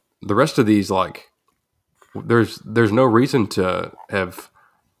 But the rest of these, like, there's no reason to have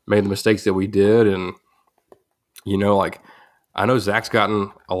made the mistakes that we did. And, like, I know Zach's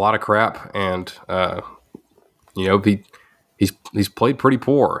gotten a lot of crap, and, he's played pretty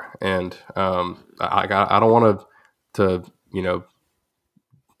poor. And I don't want to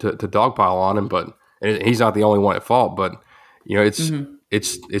dogpile on him, but and he's not the only one at fault. But, it's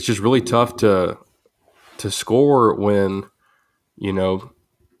just really tough to score when,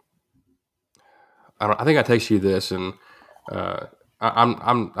 I think I text you this, and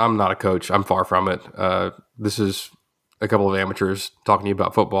I'm not a coach. I'm far from it. This is a couple of amateurs talking to you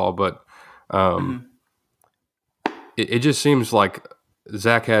about football, but it just seems like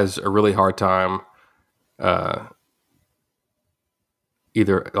Zach has a really hard time.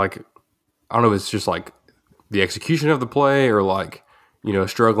 Either like I don't know if it's just like the execution of the play, or like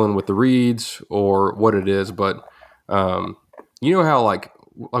struggling with the reads, or what it is, but how like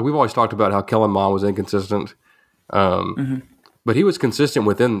we've always talked about how Kellen Mond was inconsistent, but he was consistent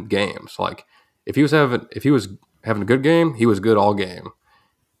within games. Like if he was having a good game, he was good all game.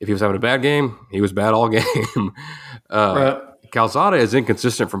 If he was having a bad game, he was bad all game. Right. Calzada is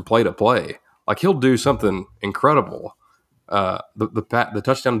inconsistent from play to play. Like he'll do something incredible. The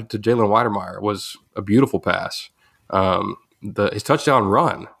touchdown to Jalen Weidermeyer was a beautiful pass. His touchdown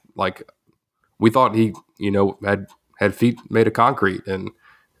run, like we thought he, had feet made of concrete, and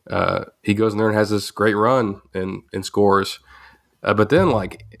he goes in there and has this great run and scores. But then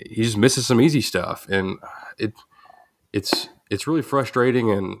like he just misses some easy stuff, and it's really frustrating.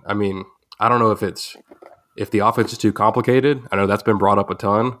 And I mean, I don't know if the offense is too complicated. I know that's been brought up a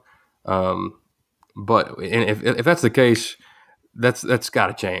ton. But if that's the case, that's got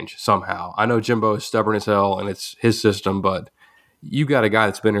to change somehow. I know Jimbo is stubborn as hell, and it's his system, but you got a guy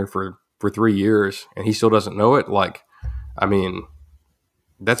that's been here for 3 years, and he still doesn't know it. Like, I mean,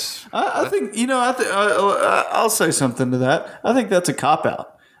 I think I'll say something to that. I think that's a cop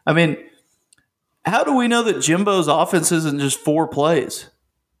out. I mean, how do we know that Jimbo's offense isn't just 4 plays?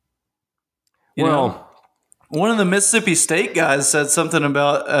 You know? One of the Mississippi State guys said something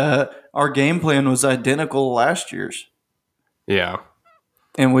about our game plan was identical to last year's. Yeah.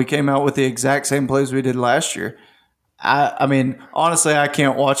 And we came out with the exact same plays we did last year. I mean, honestly, I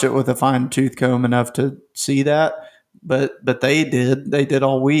can't watch it with a fine-tooth comb enough to see that, but they did. They did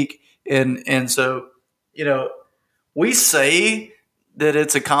all week. And so, we say that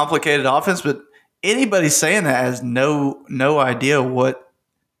it's a complicated offense, but anybody saying that has no idea what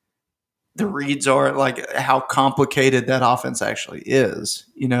the reads are, like how complicated that offense actually is.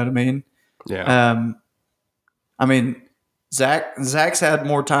 You know what I mean? Yeah. I mean, Zach's had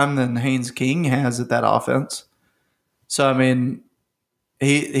more time than Haynes King has at that offense. So I mean,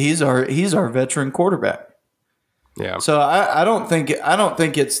 he's our veteran quarterback. Yeah. So I don't think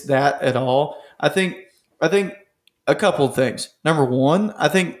it's that at all. I think a couple of things. Number one, I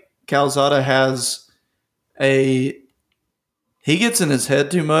think Calzada he gets in his head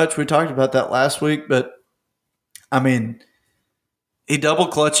too much. We talked about that last week, but I mean, he double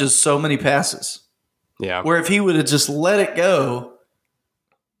clutches so many passes. Yeah. Where if he would have just let it go,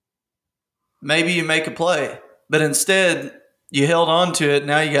 maybe you make a play. But instead, you held on to it.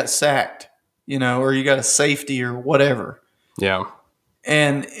 Now you got sacked, or you got a safety or whatever. Yeah.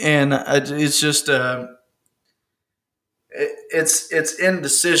 And it's just it's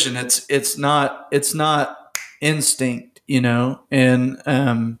indecision. It's not instinct,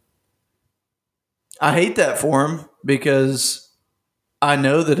 And I hate that for him because I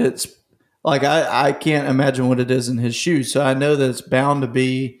know that it's like I can't imagine what it is in his shoes. So I know that it's bound to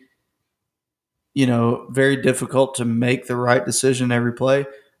be, very difficult to make the right decision every play.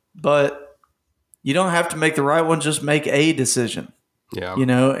 But you don't have to make the right one, just make a decision. Yeah.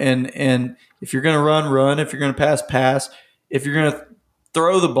 And if you're going to run. If you're going to pass. If you're going to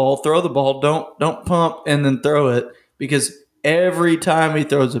throw the ball. Don't pump and then throw it, because every time he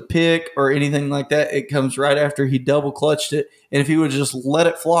throws a pick or anything like that, it comes right after he double clutched it. And if he would just let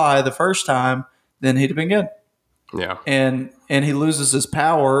it fly the first time, then he'd have been good. Yeah. And he loses his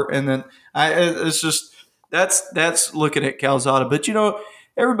power, and then it's just that's looking at Calzada. But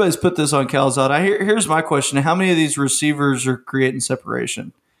everybody's put this on Calzada. Here's my question: how many of these receivers are creating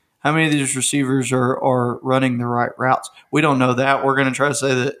separation? How many of these receivers are running the right routes? We don't know that. We're going to try to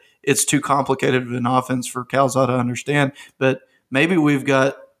say that it's too complicated of an offense for Calzada to understand. But maybe we've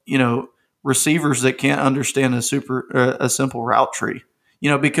got receivers that can't understand a simple route tree.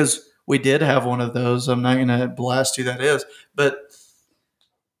 Because we did have one of those. I'm not going to blast who that is, but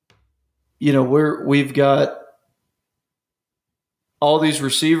we've got all these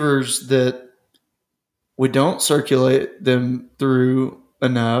receivers that we don't circulate them through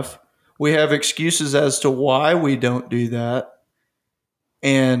enough. We have excuses as to why we don't do that.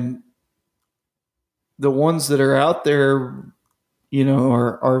 And the ones that are out there,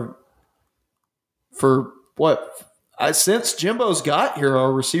 are for what? Since Jimbo's got here,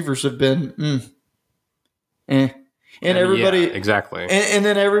 our receivers have been And everybody exactly. And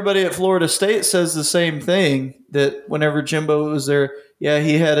then everybody at Florida State says the same thing, that whenever Jimbo was there,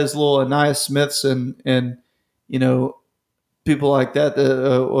 he had his little Anais Smiths and people like that.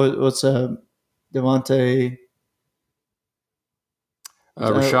 What's Devontae?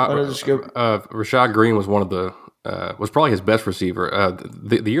 Rashad Green was one of the was probably his best receiver.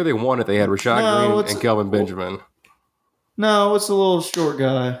 The year they won it, they had Rashad Green and Kelvin Benjamin. No, what's the little short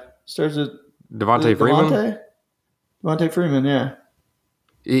guy? Starts with Devontae Freeman. Devontae Freeman, yeah.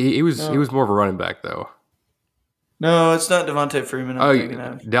 He was more of a running back though. No, it's not Devontae Freeman. I'm thinking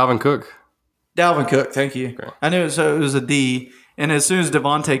of Dalvin Cook. Dalvin Cook, thank you. Okay. I knew it was a D, and as soon as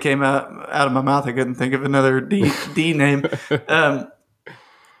Devontae came out of my mouth, I couldn't think of another D name.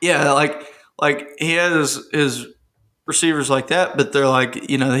 Like he has his receivers like that, but they're like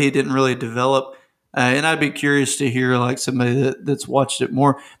he didn't really develop. And I'd be curious to hear like somebody that's watched it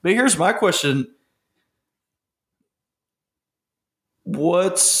more. But here's my question: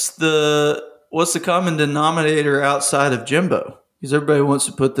 What's the common denominator outside of Jimbo? Because everybody wants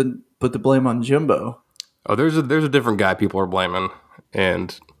to put the blame on Jimbo. Oh, there's a different guy people are blaming,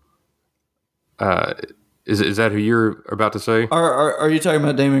 and is that who you're about to say? Are you talking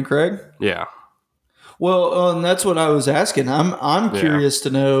about Damon Craig? Yeah. Well, and that's what I was asking. I'm curious to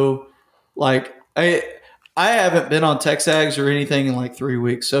know. Like I haven't been on Texags or anything in like 3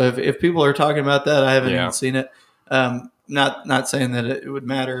 weeks, so if people are talking about that, I haven't even seen it. Not saying that it would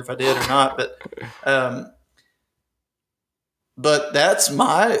matter if I did or not, but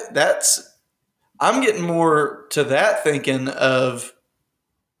I'm getting more to that thinking of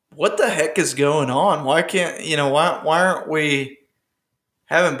what the heck is going on? Why can't why aren't we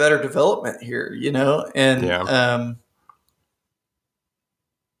having better development here? And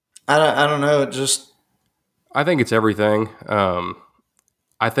I don't know. I think it's everything.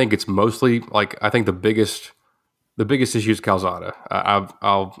 I think it's mostly like I think the biggest issue is Calzada. I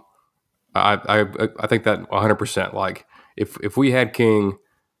think that 100%. Like if we had King,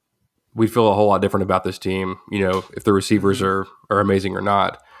 we'd feel a whole lot different about this team. If the receivers are amazing or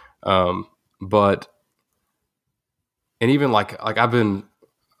not. But even like I've been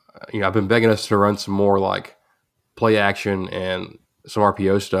begging us to run some more like play action and some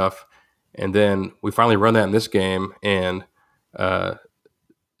RPO stuff, and then we finally run that in this game, and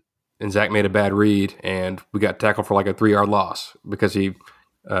Zach made a bad read, and we got tackled for like a 3-yard loss because he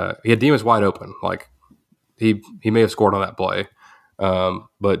had Demas wide open. Like he may have scored on that play.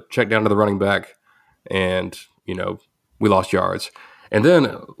 But check down to the running back, and we lost yards. And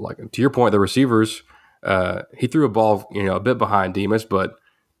then, like to your point, the receivers, he threw a ball a bit behind Demas, but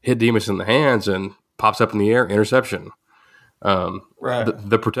hit Demas in the hands and pops up in the air, interception. Right.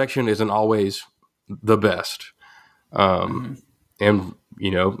 The protection isn't always the best. And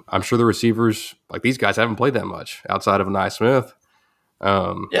I'm sure the receivers, like these guys, haven't played that much outside of Nye Smith.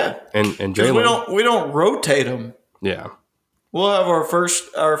 And Jalen. We don't rotate them. Yeah. We'll have our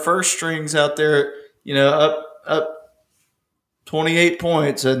first strings out there, up 28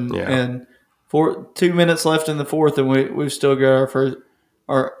 points and 2 minutes left in the fourth, and we've still got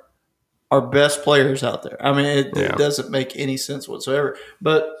our best players out there. I mean, it doesn't make any sense whatsoever.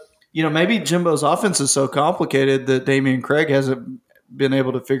 But maybe Jimbo's offense is so complicated that Damian Craig hasn't been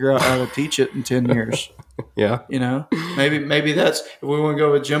able to figure out how to teach it in 10 years. Yeah. Maybe that's, if we want to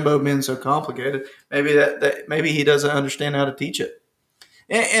go with Jimbo being so complicated, maybe he doesn't understand how to teach it.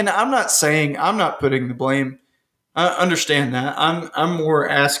 And I'm not putting the blame. I understand that. I'm more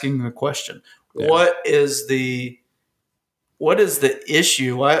asking the question. Yeah. What is the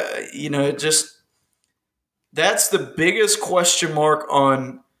issue? That's the biggest question mark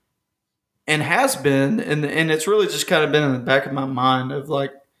on, and has been, and it's really just kind of been in the back of my mind of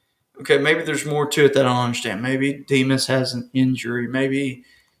like, okay, maybe there's more to it that I don't understand. Maybe Demas has an injury. Maybe,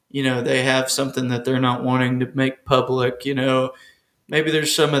 they have something that they're not wanting to make public. Maybe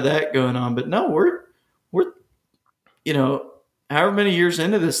there's some of that going on. But no, we're however many years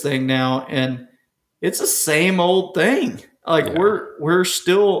into this thing now, and it's the same old thing. Like we're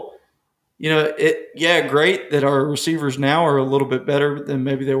still, great that our receivers now are a little bit better than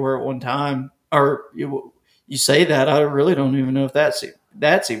maybe they were at one time. Or you say that, I really don't even know if that's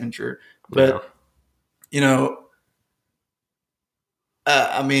even true. But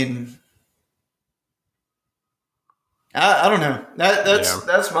I mean, I don't know.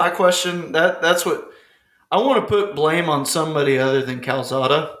 That's my question. That's what I want to put blame on somebody other than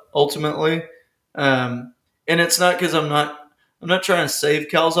Calzada ultimately. And it's not because I'm not trying to save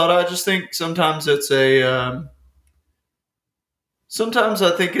Calzada. I just think sometimes it's sometimes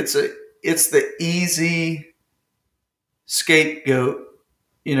I think it's the easy scapegoat,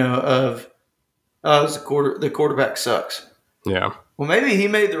 of the quarterback sucks. Yeah. Well, maybe he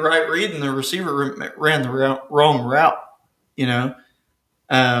made the right read and the receiver ran the wrong route.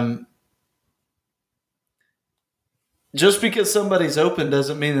 Just because somebody's open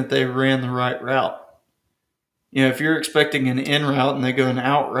doesn't mean that they ran the right route. If you're expecting an in route and they go an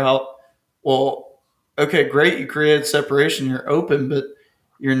out route, well, okay, great, you created separation, you're open, but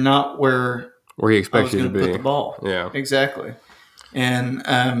you're not where he expects you to put be. the ball. Yeah, exactly. And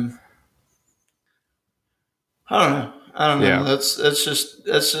I don't know. Yeah. That's just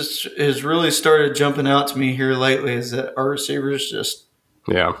has really started jumping out to me here lately. Is that our receivers just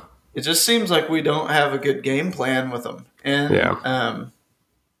It just seems like we don't have a good game plan with them. And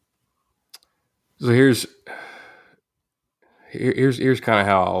so here's kind of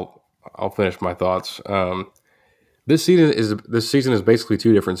how I'll finish my thoughts. This season is basically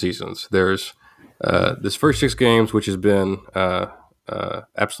two different seasons. There's this first 6 games, which has been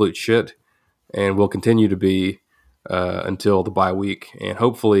absolute shit, and will continue to be until the bye week, and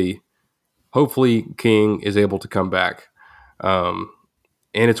hopefully King is able to come back. And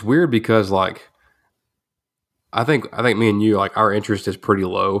it's weird because like I think me and you, like, our interest is pretty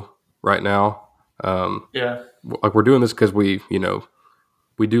low right now. Like we're doing this because we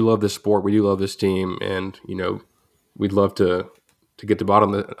do love this sport, we do love this team, and we'd love to get to the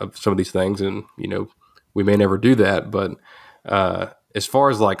bottom of some of these things, and we may never do that. But as far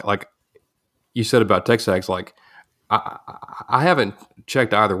as like you said about Texags, like I haven't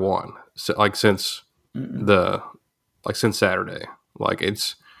checked either one since since Saturday. Like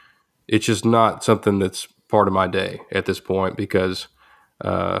it's just not something that's part of my day at this point because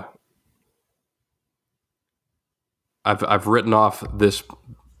I've written off this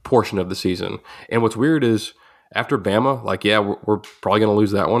portion of the season. And what's weird is after Bama, we're probably going to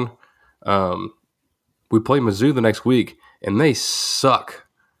lose that one. We play Mizzou the next week, and they suck.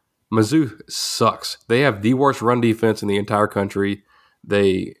 Mizzou sucks. They have the worst run defense in the entire country.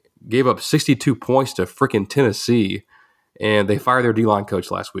 They gave up 62 points to freaking Tennessee, and they fired their D-line coach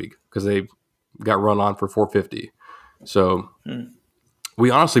last week because they got run on for 450. So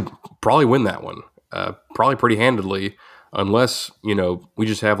we honestly probably win that one, probably pretty handedly, unless, we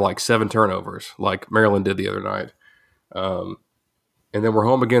just have like 7 turnovers like Maryland did the other night. And then we're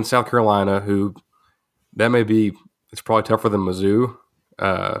home against South Carolina, who it's probably tougher than Mizzou.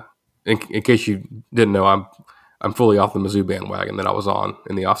 In case you didn't know, I'm fully off the Mizzou bandwagon that I was on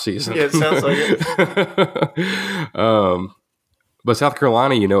in the offseason. Yeah, it sounds like it. But South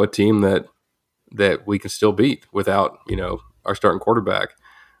Carolina, a team that we can still beat without, our starting quarterback.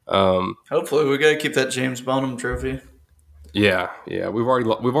 Hopefully, we got to keep that James Bonham trophy. Yeah. We've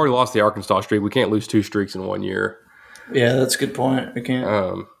already lost the Arkansas streak. We can't lose 2 streaks in 1 year. Yeah, that's a good point. We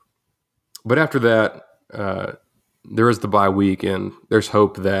can't. But after that, there is the bye week, and there's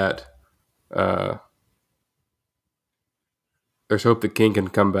hope that King can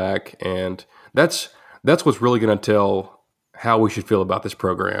come back, and that's what's really going to tell how we should feel about this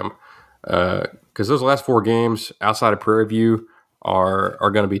program. Because those last 4 games outside of Prairie View are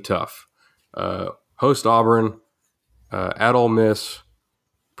going to be tough. Host Auburn, at Ole Miss,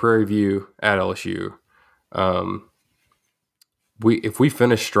 Prairie View, at LSU. If we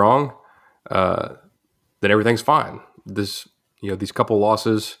finish strong, then everything's fine. These couple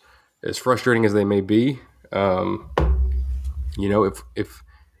losses, as frustrating as they may be, if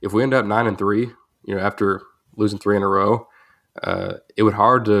we end up 9-3, after losing 3 in a row, it would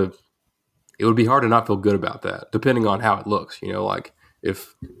be hard to not feel good about that, depending on how it looks. Like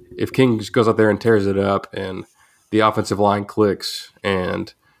if King just goes out there and tears it up, and the offensive line clicks,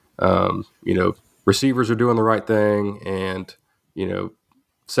 and receivers are doing the right thing, and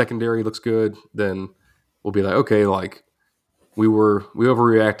secondary looks good, then we'll be like, okay, like we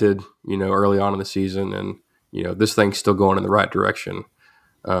overreacted, early on in the season, and this thing's still going in the right direction.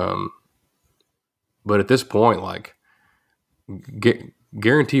 But at this point, like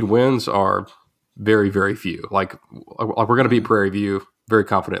guaranteed wins are very, very few. Like we're going to beat Prairie View, very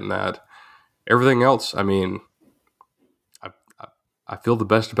confident in that. Everything else, I mean, I feel the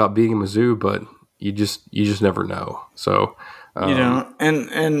best about beating Mizzou, but you just never know. So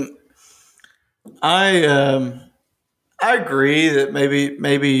and I agree that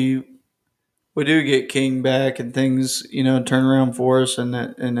maybe we do get King back and things turn around for us, and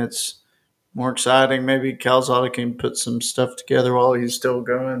it's more exciting. Maybe Calzada can put some stuff together while he's still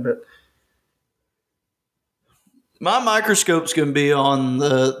going, but my microscope's going to be on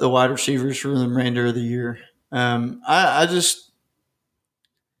the wide receivers for the remainder of the year.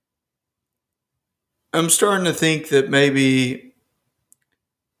 I'm starting to think that maybe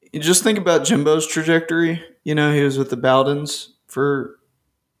you just think about Jimbo's trajectory. He was with the Bowdens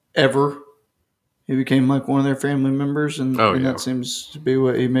forever. He became like one of their family members, and that seems to be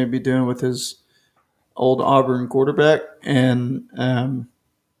what he may be doing with his old Auburn quarterback. And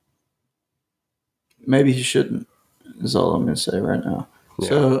maybe he shouldn't, is all I'm going to say right now. Yeah.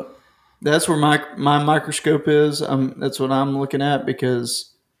 So that's where my microscope is. That's what I'm looking at, because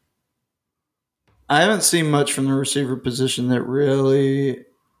I haven't seen much from the receiver position that really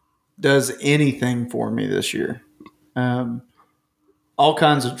does anything for me this year. All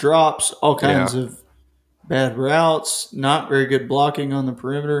kinds of drops, all kinds of bad routes, not very good blocking on the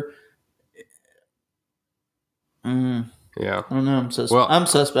perimeter. Yeah. I don't know. I'm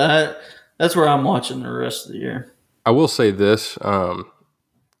suspect. That's where I'm watching the rest of the year. I will say this, although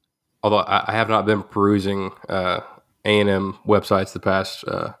I have not been perusing A&M websites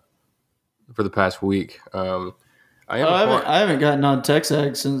for the past week. I haven't gotten on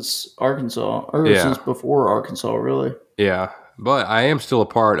TexAg since Arkansas, or since before Arkansas, really. Yeah, but I am still a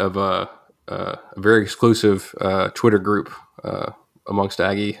part of a very exclusive Twitter group amongst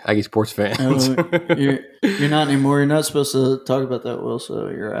Aggie sports fans. You're not anymore. You're not supposed to talk about that, Will. So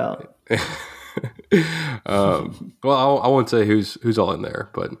you're out. Well, I won't say who's all in there,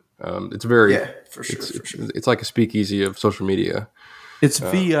 but it's very for sure. It's like a speakeasy of social media. It's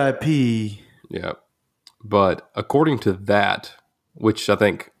VIP. Yeah, but according to that, which I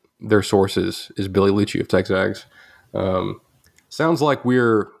think their source is Billy Lucci of TexAgs, sounds like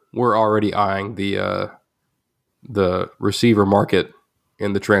we're already eyeing the receiver market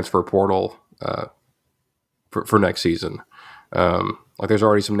in the transfer portal for next season. Like there's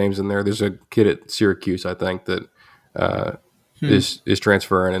already some names in there. There's a kid at Syracuse, I think, that is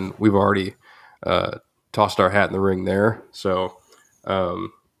transferring, and we've already tossed our hat in the ring there. So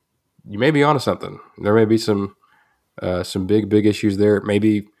you may be onto something. There may be some big issues there.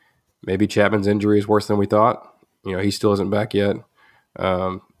 Maybe Chapman's injury is worse than we thought. He still isn't back yet.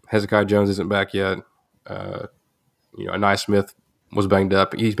 Hezekiah Jones isn't back yet. Anai Smith was banged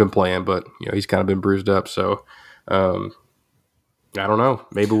up. He's been playing, but he's kind of been bruised up. So I don't know.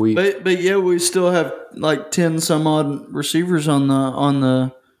 Maybe we. But we still have like 10 some odd receivers on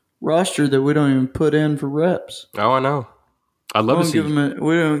the roster that we don't even put in for reps. Oh, I know. I'd love to see.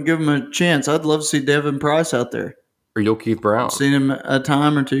 We don't give him a chance. I'd love to see Devin Price out there. Or Keith Brown. I've seen him a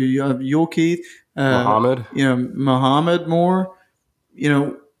time or two. You have Keith, Muhammad. Muhammad Moore.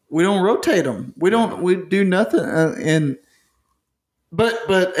 rotate them. We do nothing.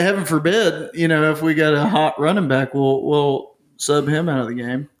 But heaven forbid, if we got a hot running back, we'll sub him out of the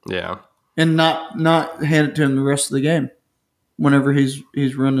game. Yeah. And not hand it to him the rest of the game whenever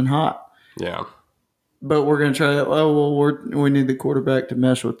he's running hot. Yeah. But we're going to try. Oh well, we need the quarterback to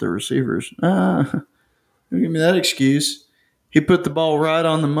mesh with the receivers. Don't give me that excuse. He put the ball right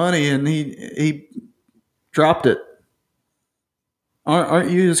on the money and he dropped it. Aren't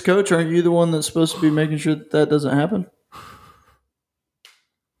you his coach? Aren't you the one that's supposed to be making sure that doesn't happen?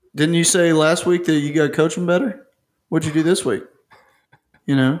 Didn't you say last week that you got to coach him better? What'd you do this week?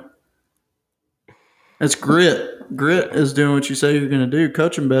 That's grit. Grit is doing what you say you're going to do.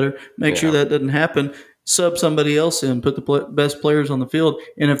 Coach him better. Make sure that doesn't happen. Sub somebody else in. Put the best players on the field.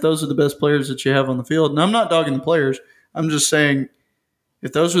 And if those are the best players that you have on the field, and I'm not dogging the players, I'm just saying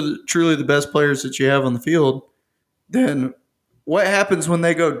if those are truly the best players that you have on the field, then what happens when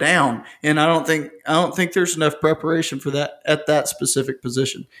they go down? And I don't think there's enough preparation for that at that specific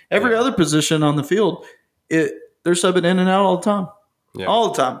position. Every other position on the field, they're subbing in and out all the time. Yeah.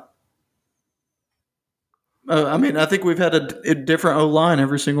 All the time. I think we've had a different O-line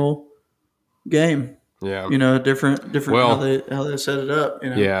every single game. Yeah. Different how they set it up.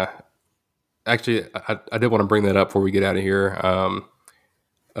 Yeah. Actually, I did want to bring that up before we get out of here.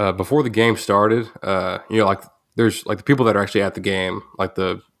 Before the game started, there's like the people that are actually at the game, like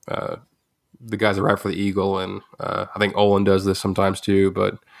the guys that write for the Eagle, and I think Olin does this sometimes too.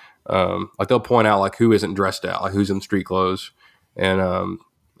 But like they'll point out like who isn't dressed out, like who's in street clothes, and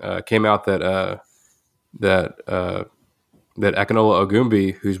came out that Akinola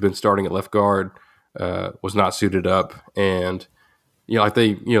Ogumbi, who's been starting at left guard, was not suited up, and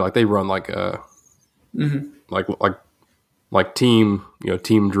they run like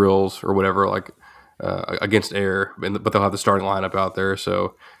team drills or whatever, against air, but they'll have the starting lineup out there.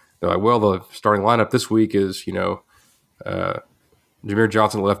 So they're like, well, the starting lineup this week is Jameer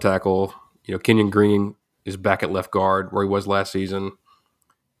Johnson at left tackle, Kenyon Green is back at left guard where he was last season,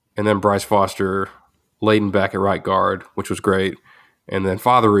 and then Bryce Foster, Layden back at right guard, which was great, and then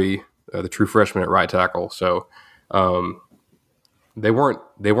Fothery, the true freshman, at right tackle. So they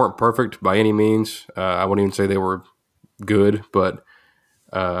weren't perfect by any means. I wouldn't even say they were good, but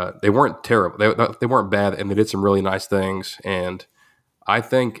they weren't terrible. They weren't bad, and they did some really nice things. And I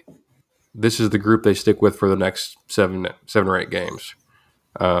think this is the group they stick with for the next seven or 8 games.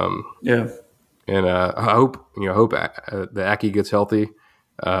 Yeah. And I hope the Aggie gets healthy.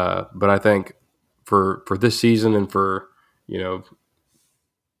 But I think for this season and for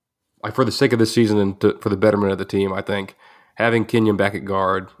for the sake of this season and for the betterment of the team, I think having Kenyon back at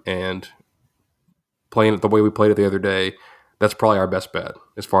guard and playing it the way we played it the other day, that's probably our best bet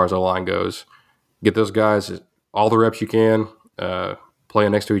as far as our line goes. Get those guys all the reps you can,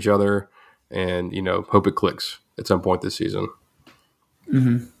 playing next to each other, and hope it clicks at some point this season.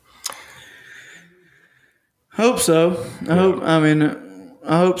 Mm-hmm. Hope so.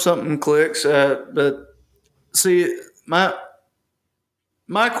 I hope something clicks. But see, my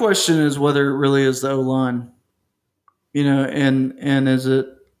question is whether it really is the O-line. And is it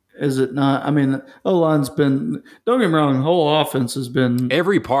not? O-line's been, don't get me wrong, the whole offense has been,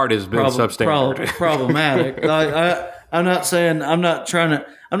 every part has been substandard. Problematic. I'm not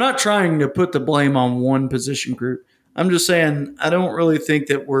trying to put the blame on one position group. I'm just saying I don't really think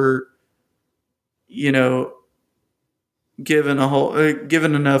that we're,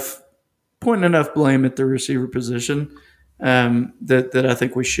 pointing enough blame at the receiver position that I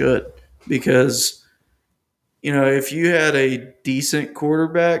think we should, because if you had a decent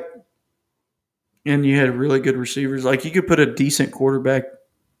quarterback and you had really good receivers, like you could put a decent quarterback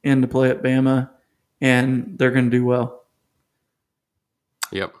in to play at Bama and they're going to do well.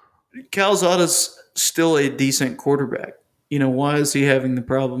 Yep. Calzada's still a decent quarterback. Why is he having the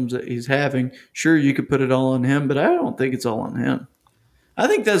problems that he's having? Sure, you could put it all on him, but I don't think it's all on him. I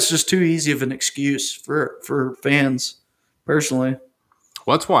think that's just too easy of an excuse for fans, personally.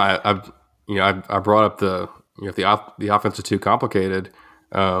 Well, that's why I brought up if the offense is too complicated,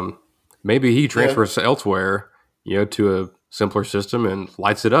 maybe he transfers elsewhere, to a simpler system and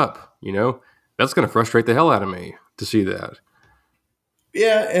lights it up. That's going to frustrate the hell out of me to see that.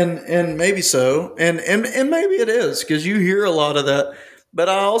 Yeah, and maybe so, and maybe it is, because you hear a lot of that. But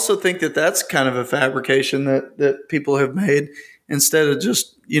I also think that that's kind of a fabrication that people have made, instead of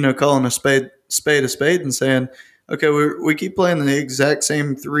just calling a spade a spade and saying, okay, we keep playing the exact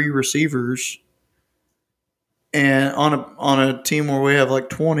same 3 receivers, and on a team where we have like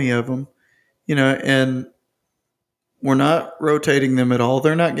 20 of them, and we're not rotating them at all.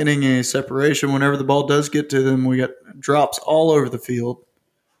 They're not getting any separation. Whenever the ball does get to them, we got drops all over the field.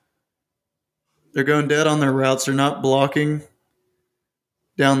 They're going dead on their routes. They're not blocking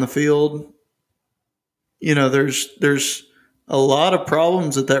down the field. There's a lot of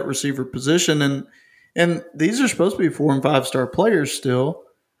problems at that receiver position, and these are supposed to be 4 and 5 star players still.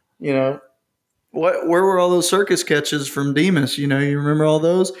 Where were all those circus catches from Demas? You remember all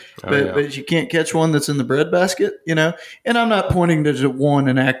those, but you can't catch one that's in the breadbasket. And I'm not pointing to just one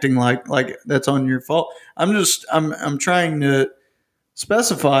and acting like that's on your fault. I'm trying to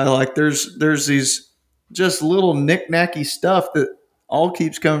specify like there's these just little knick-knacky stuff that all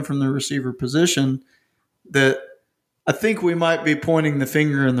keeps coming from the receiver position that I think we might be pointing the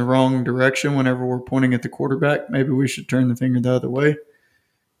finger in the wrong direction whenever we're pointing at the quarterback. Maybe we should turn the finger the other way,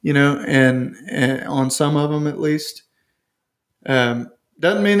 and on some of them at least.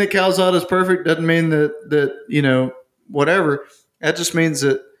 Doesn't mean that Calzada's perfect. Doesn't mean that whatever. That just means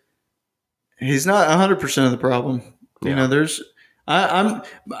that he's not 100% of the problem. Yeah.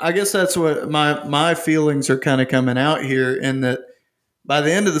 I guess that's what my feelings are kind of coming out here, in that by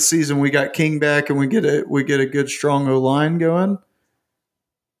the end of the season we got King back and we get a good strong O-line going.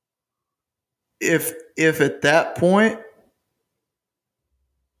 If at that point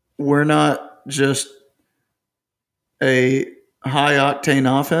we're not just a high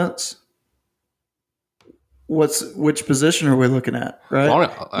octane offense, which position are we looking at, right?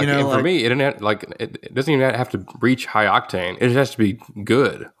 Well, for me, it doesn't even have to reach high octane. It has to be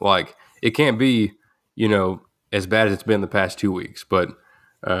good. Like, it can't be, as bad as it's been the past 2 weeks. But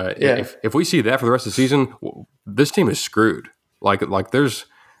if we see that for the rest of the season, this team is screwed.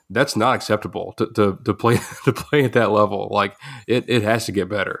 That's not acceptable to play at that level. Like, it has to get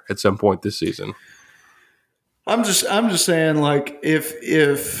better at some point this season. I'm just saying, like, if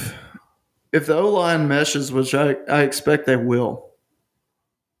the O-line meshes, which I expect they will,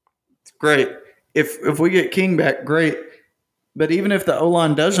 it's great. If we get King back, great. But even if the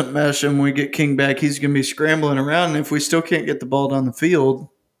O-line doesn't mesh and we get King back, he's going to be scrambling around. And if we still can't get the ball down the field,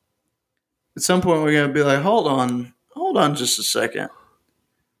 at some point we're going to be like, hold on just a second.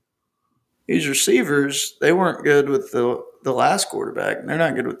 These receivers, they weren't good with the last quarterback, and they're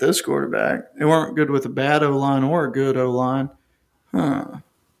not good with this quarterback. They weren't good with a bad O-line or a good O-line.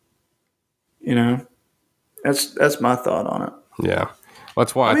 That's my thought on it. Yeah,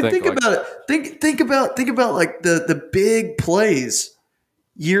 that's why I think. Think about it. Think about like the big plays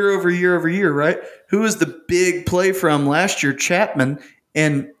year over year, right? Who was the big play from last year? Chapman,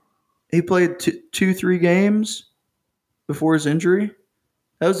 and he played 2-3 games before his injury.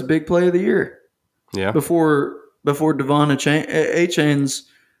 That was the big play of the year. Yeah. Before Devon Achane's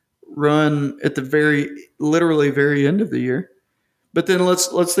run at the literally very end of the year. But then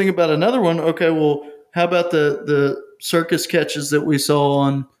let's think about another one. Okay, well, how about the circus catches that we saw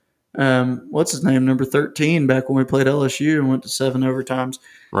on what's his name, number 13, back when we played LSU and went to 7 overtimes?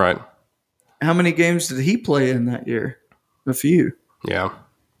 Right. How many games did he play in that year? A few. Yeah.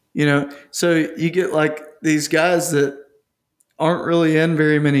 So you get like these guys that aren't really in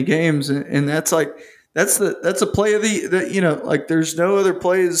very many games, and that's a play of like there's no other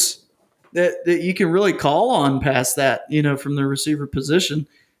plays that you can really call on past that, from the receiver position.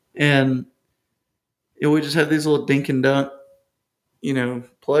 And we just have these little dink and dunk,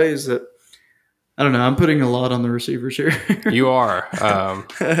 plays that, I don't know. I'm putting a lot on the receivers here. You are.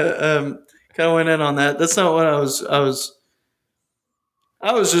 Kind of went in on that. That's not what I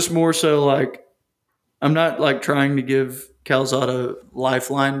was just more so like, I'm not like trying to give Calzada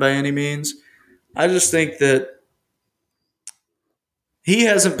lifeline by any means. I just think that he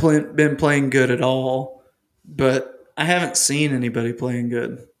hasn't been playing good at all, but I haven't seen anybody playing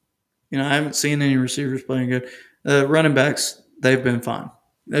good. I haven't seen any receivers playing good. Running backs, they've been fine.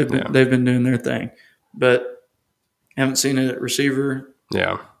 They've been doing their thing, but haven't seen a receiver.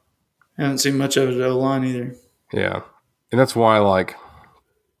 Yeah, haven't seen much of it at O-line either. Yeah, and that's why like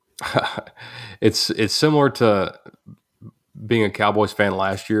it's similar to being a Cowboys fan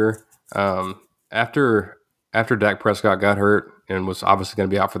last year. After Dak Prescott got hurt and was obviously going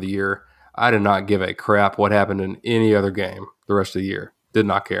to be out for the year, I did not give a crap what happened in any other game the rest of the year. Did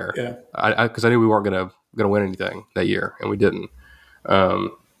not care. Yeah, because I knew we weren't going to win anything that year, and we didn't. I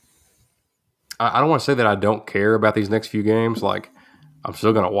don't want to say that I don't care about these next few games. Like, I'm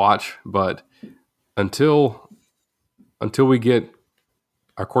still going to watch, but until we get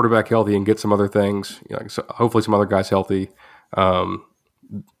our quarterback healthy and get some other things, so hopefully some other guys healthy,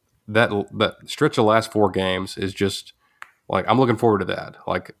 that stretch of the last 4 games is just like, I'm looking forward to that.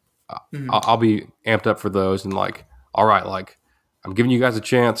 Like, I'll be amped up for those, and like, all right, like, I'm giving you guys a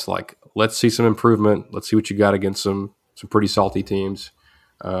chance. Like, let's see some improvement. Let's see what you got against some pretty salty teams.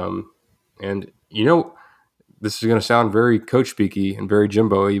 And this is going to sound very coach speaky and very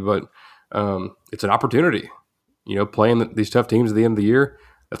Jimbo-y, but it's an opportunity. Playing these tough teams at the end of the year,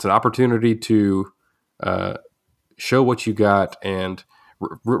 that's an opportunity to show what you got and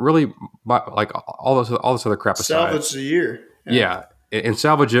really like all this other crap aside. Salvage the year. Yeah, and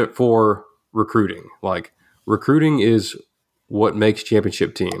salvage it for recruiting. Like recruiting is what makes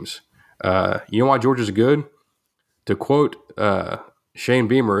championship teams. You know why Georgia's good? To quote Shane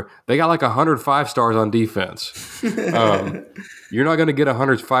Beamer, they got like 105 stars on defense. You're not going to get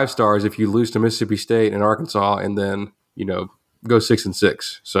 105 stars if you lose to Mississippi State and Arkansas and then, go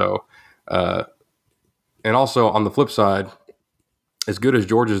 6-6. So, and also on the flip side, as good as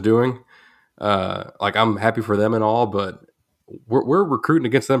Georgia's doing, like I'm happy for them and all, but we're recruiting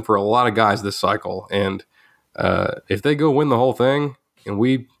against them for a lot of guys this cycle. And if they go win the whole thing and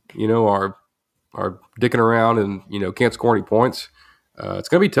we, are dicking around and, can't score any points, it's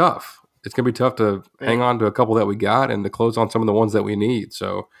going to be tough. It's going to be tough to hang on to a couple that we got and to close on some of the ones that we need.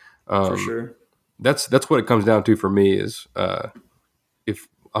 So for sure. That's what it comes down to for me is if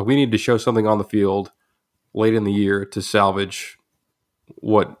we need to show something on the field late in the year to salvage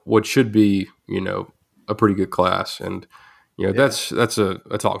what should be, a pretty good class. And, that's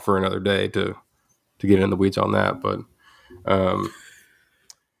a talk for another day to get in the weeds on that. But,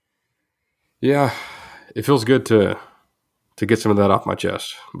 yeah, it feels good to get some of that off my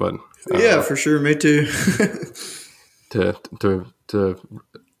chest. But yeah, for sure. Me too. to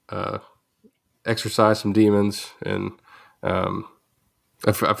exercise some demons. And I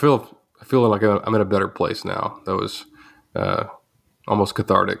feel like I'm in a better place now. That was almost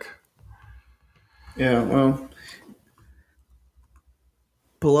cathartic. Yeah, well,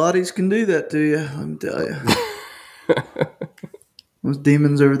 Pilates can do that to you, let me tell you. Those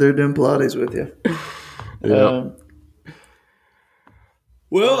demons over there doing Pilates with you. Yeah.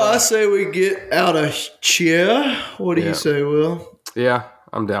 Well, I say we get out of chair. What do you say, Will? Yeah,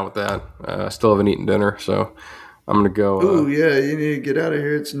 I'm down with that. I still haven't eaten dinner, so I'm going to go. Oh, yeah, you need to get out of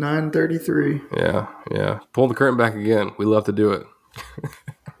here. It's 9:33. Yeah. Pull the curtain back again. We love to do it.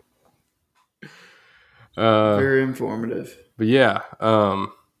 Very informative. But yeah,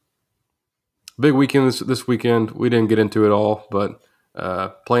 big weekend this weekend. We didn't get into it all, but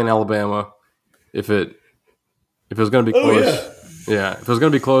playing Alabama, if it was going to be close, if it was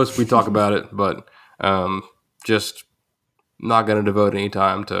going to be close, we'd talk about it. But just not going to devote any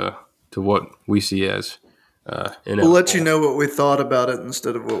time to what we see as. We'll let you know what we thought about it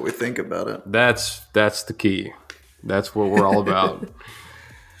instead of what we think about it. That's the key. That's what we're all about.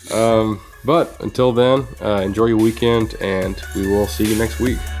 But until then, enjoy your weekend, and we will see you next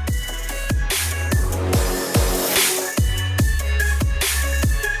week.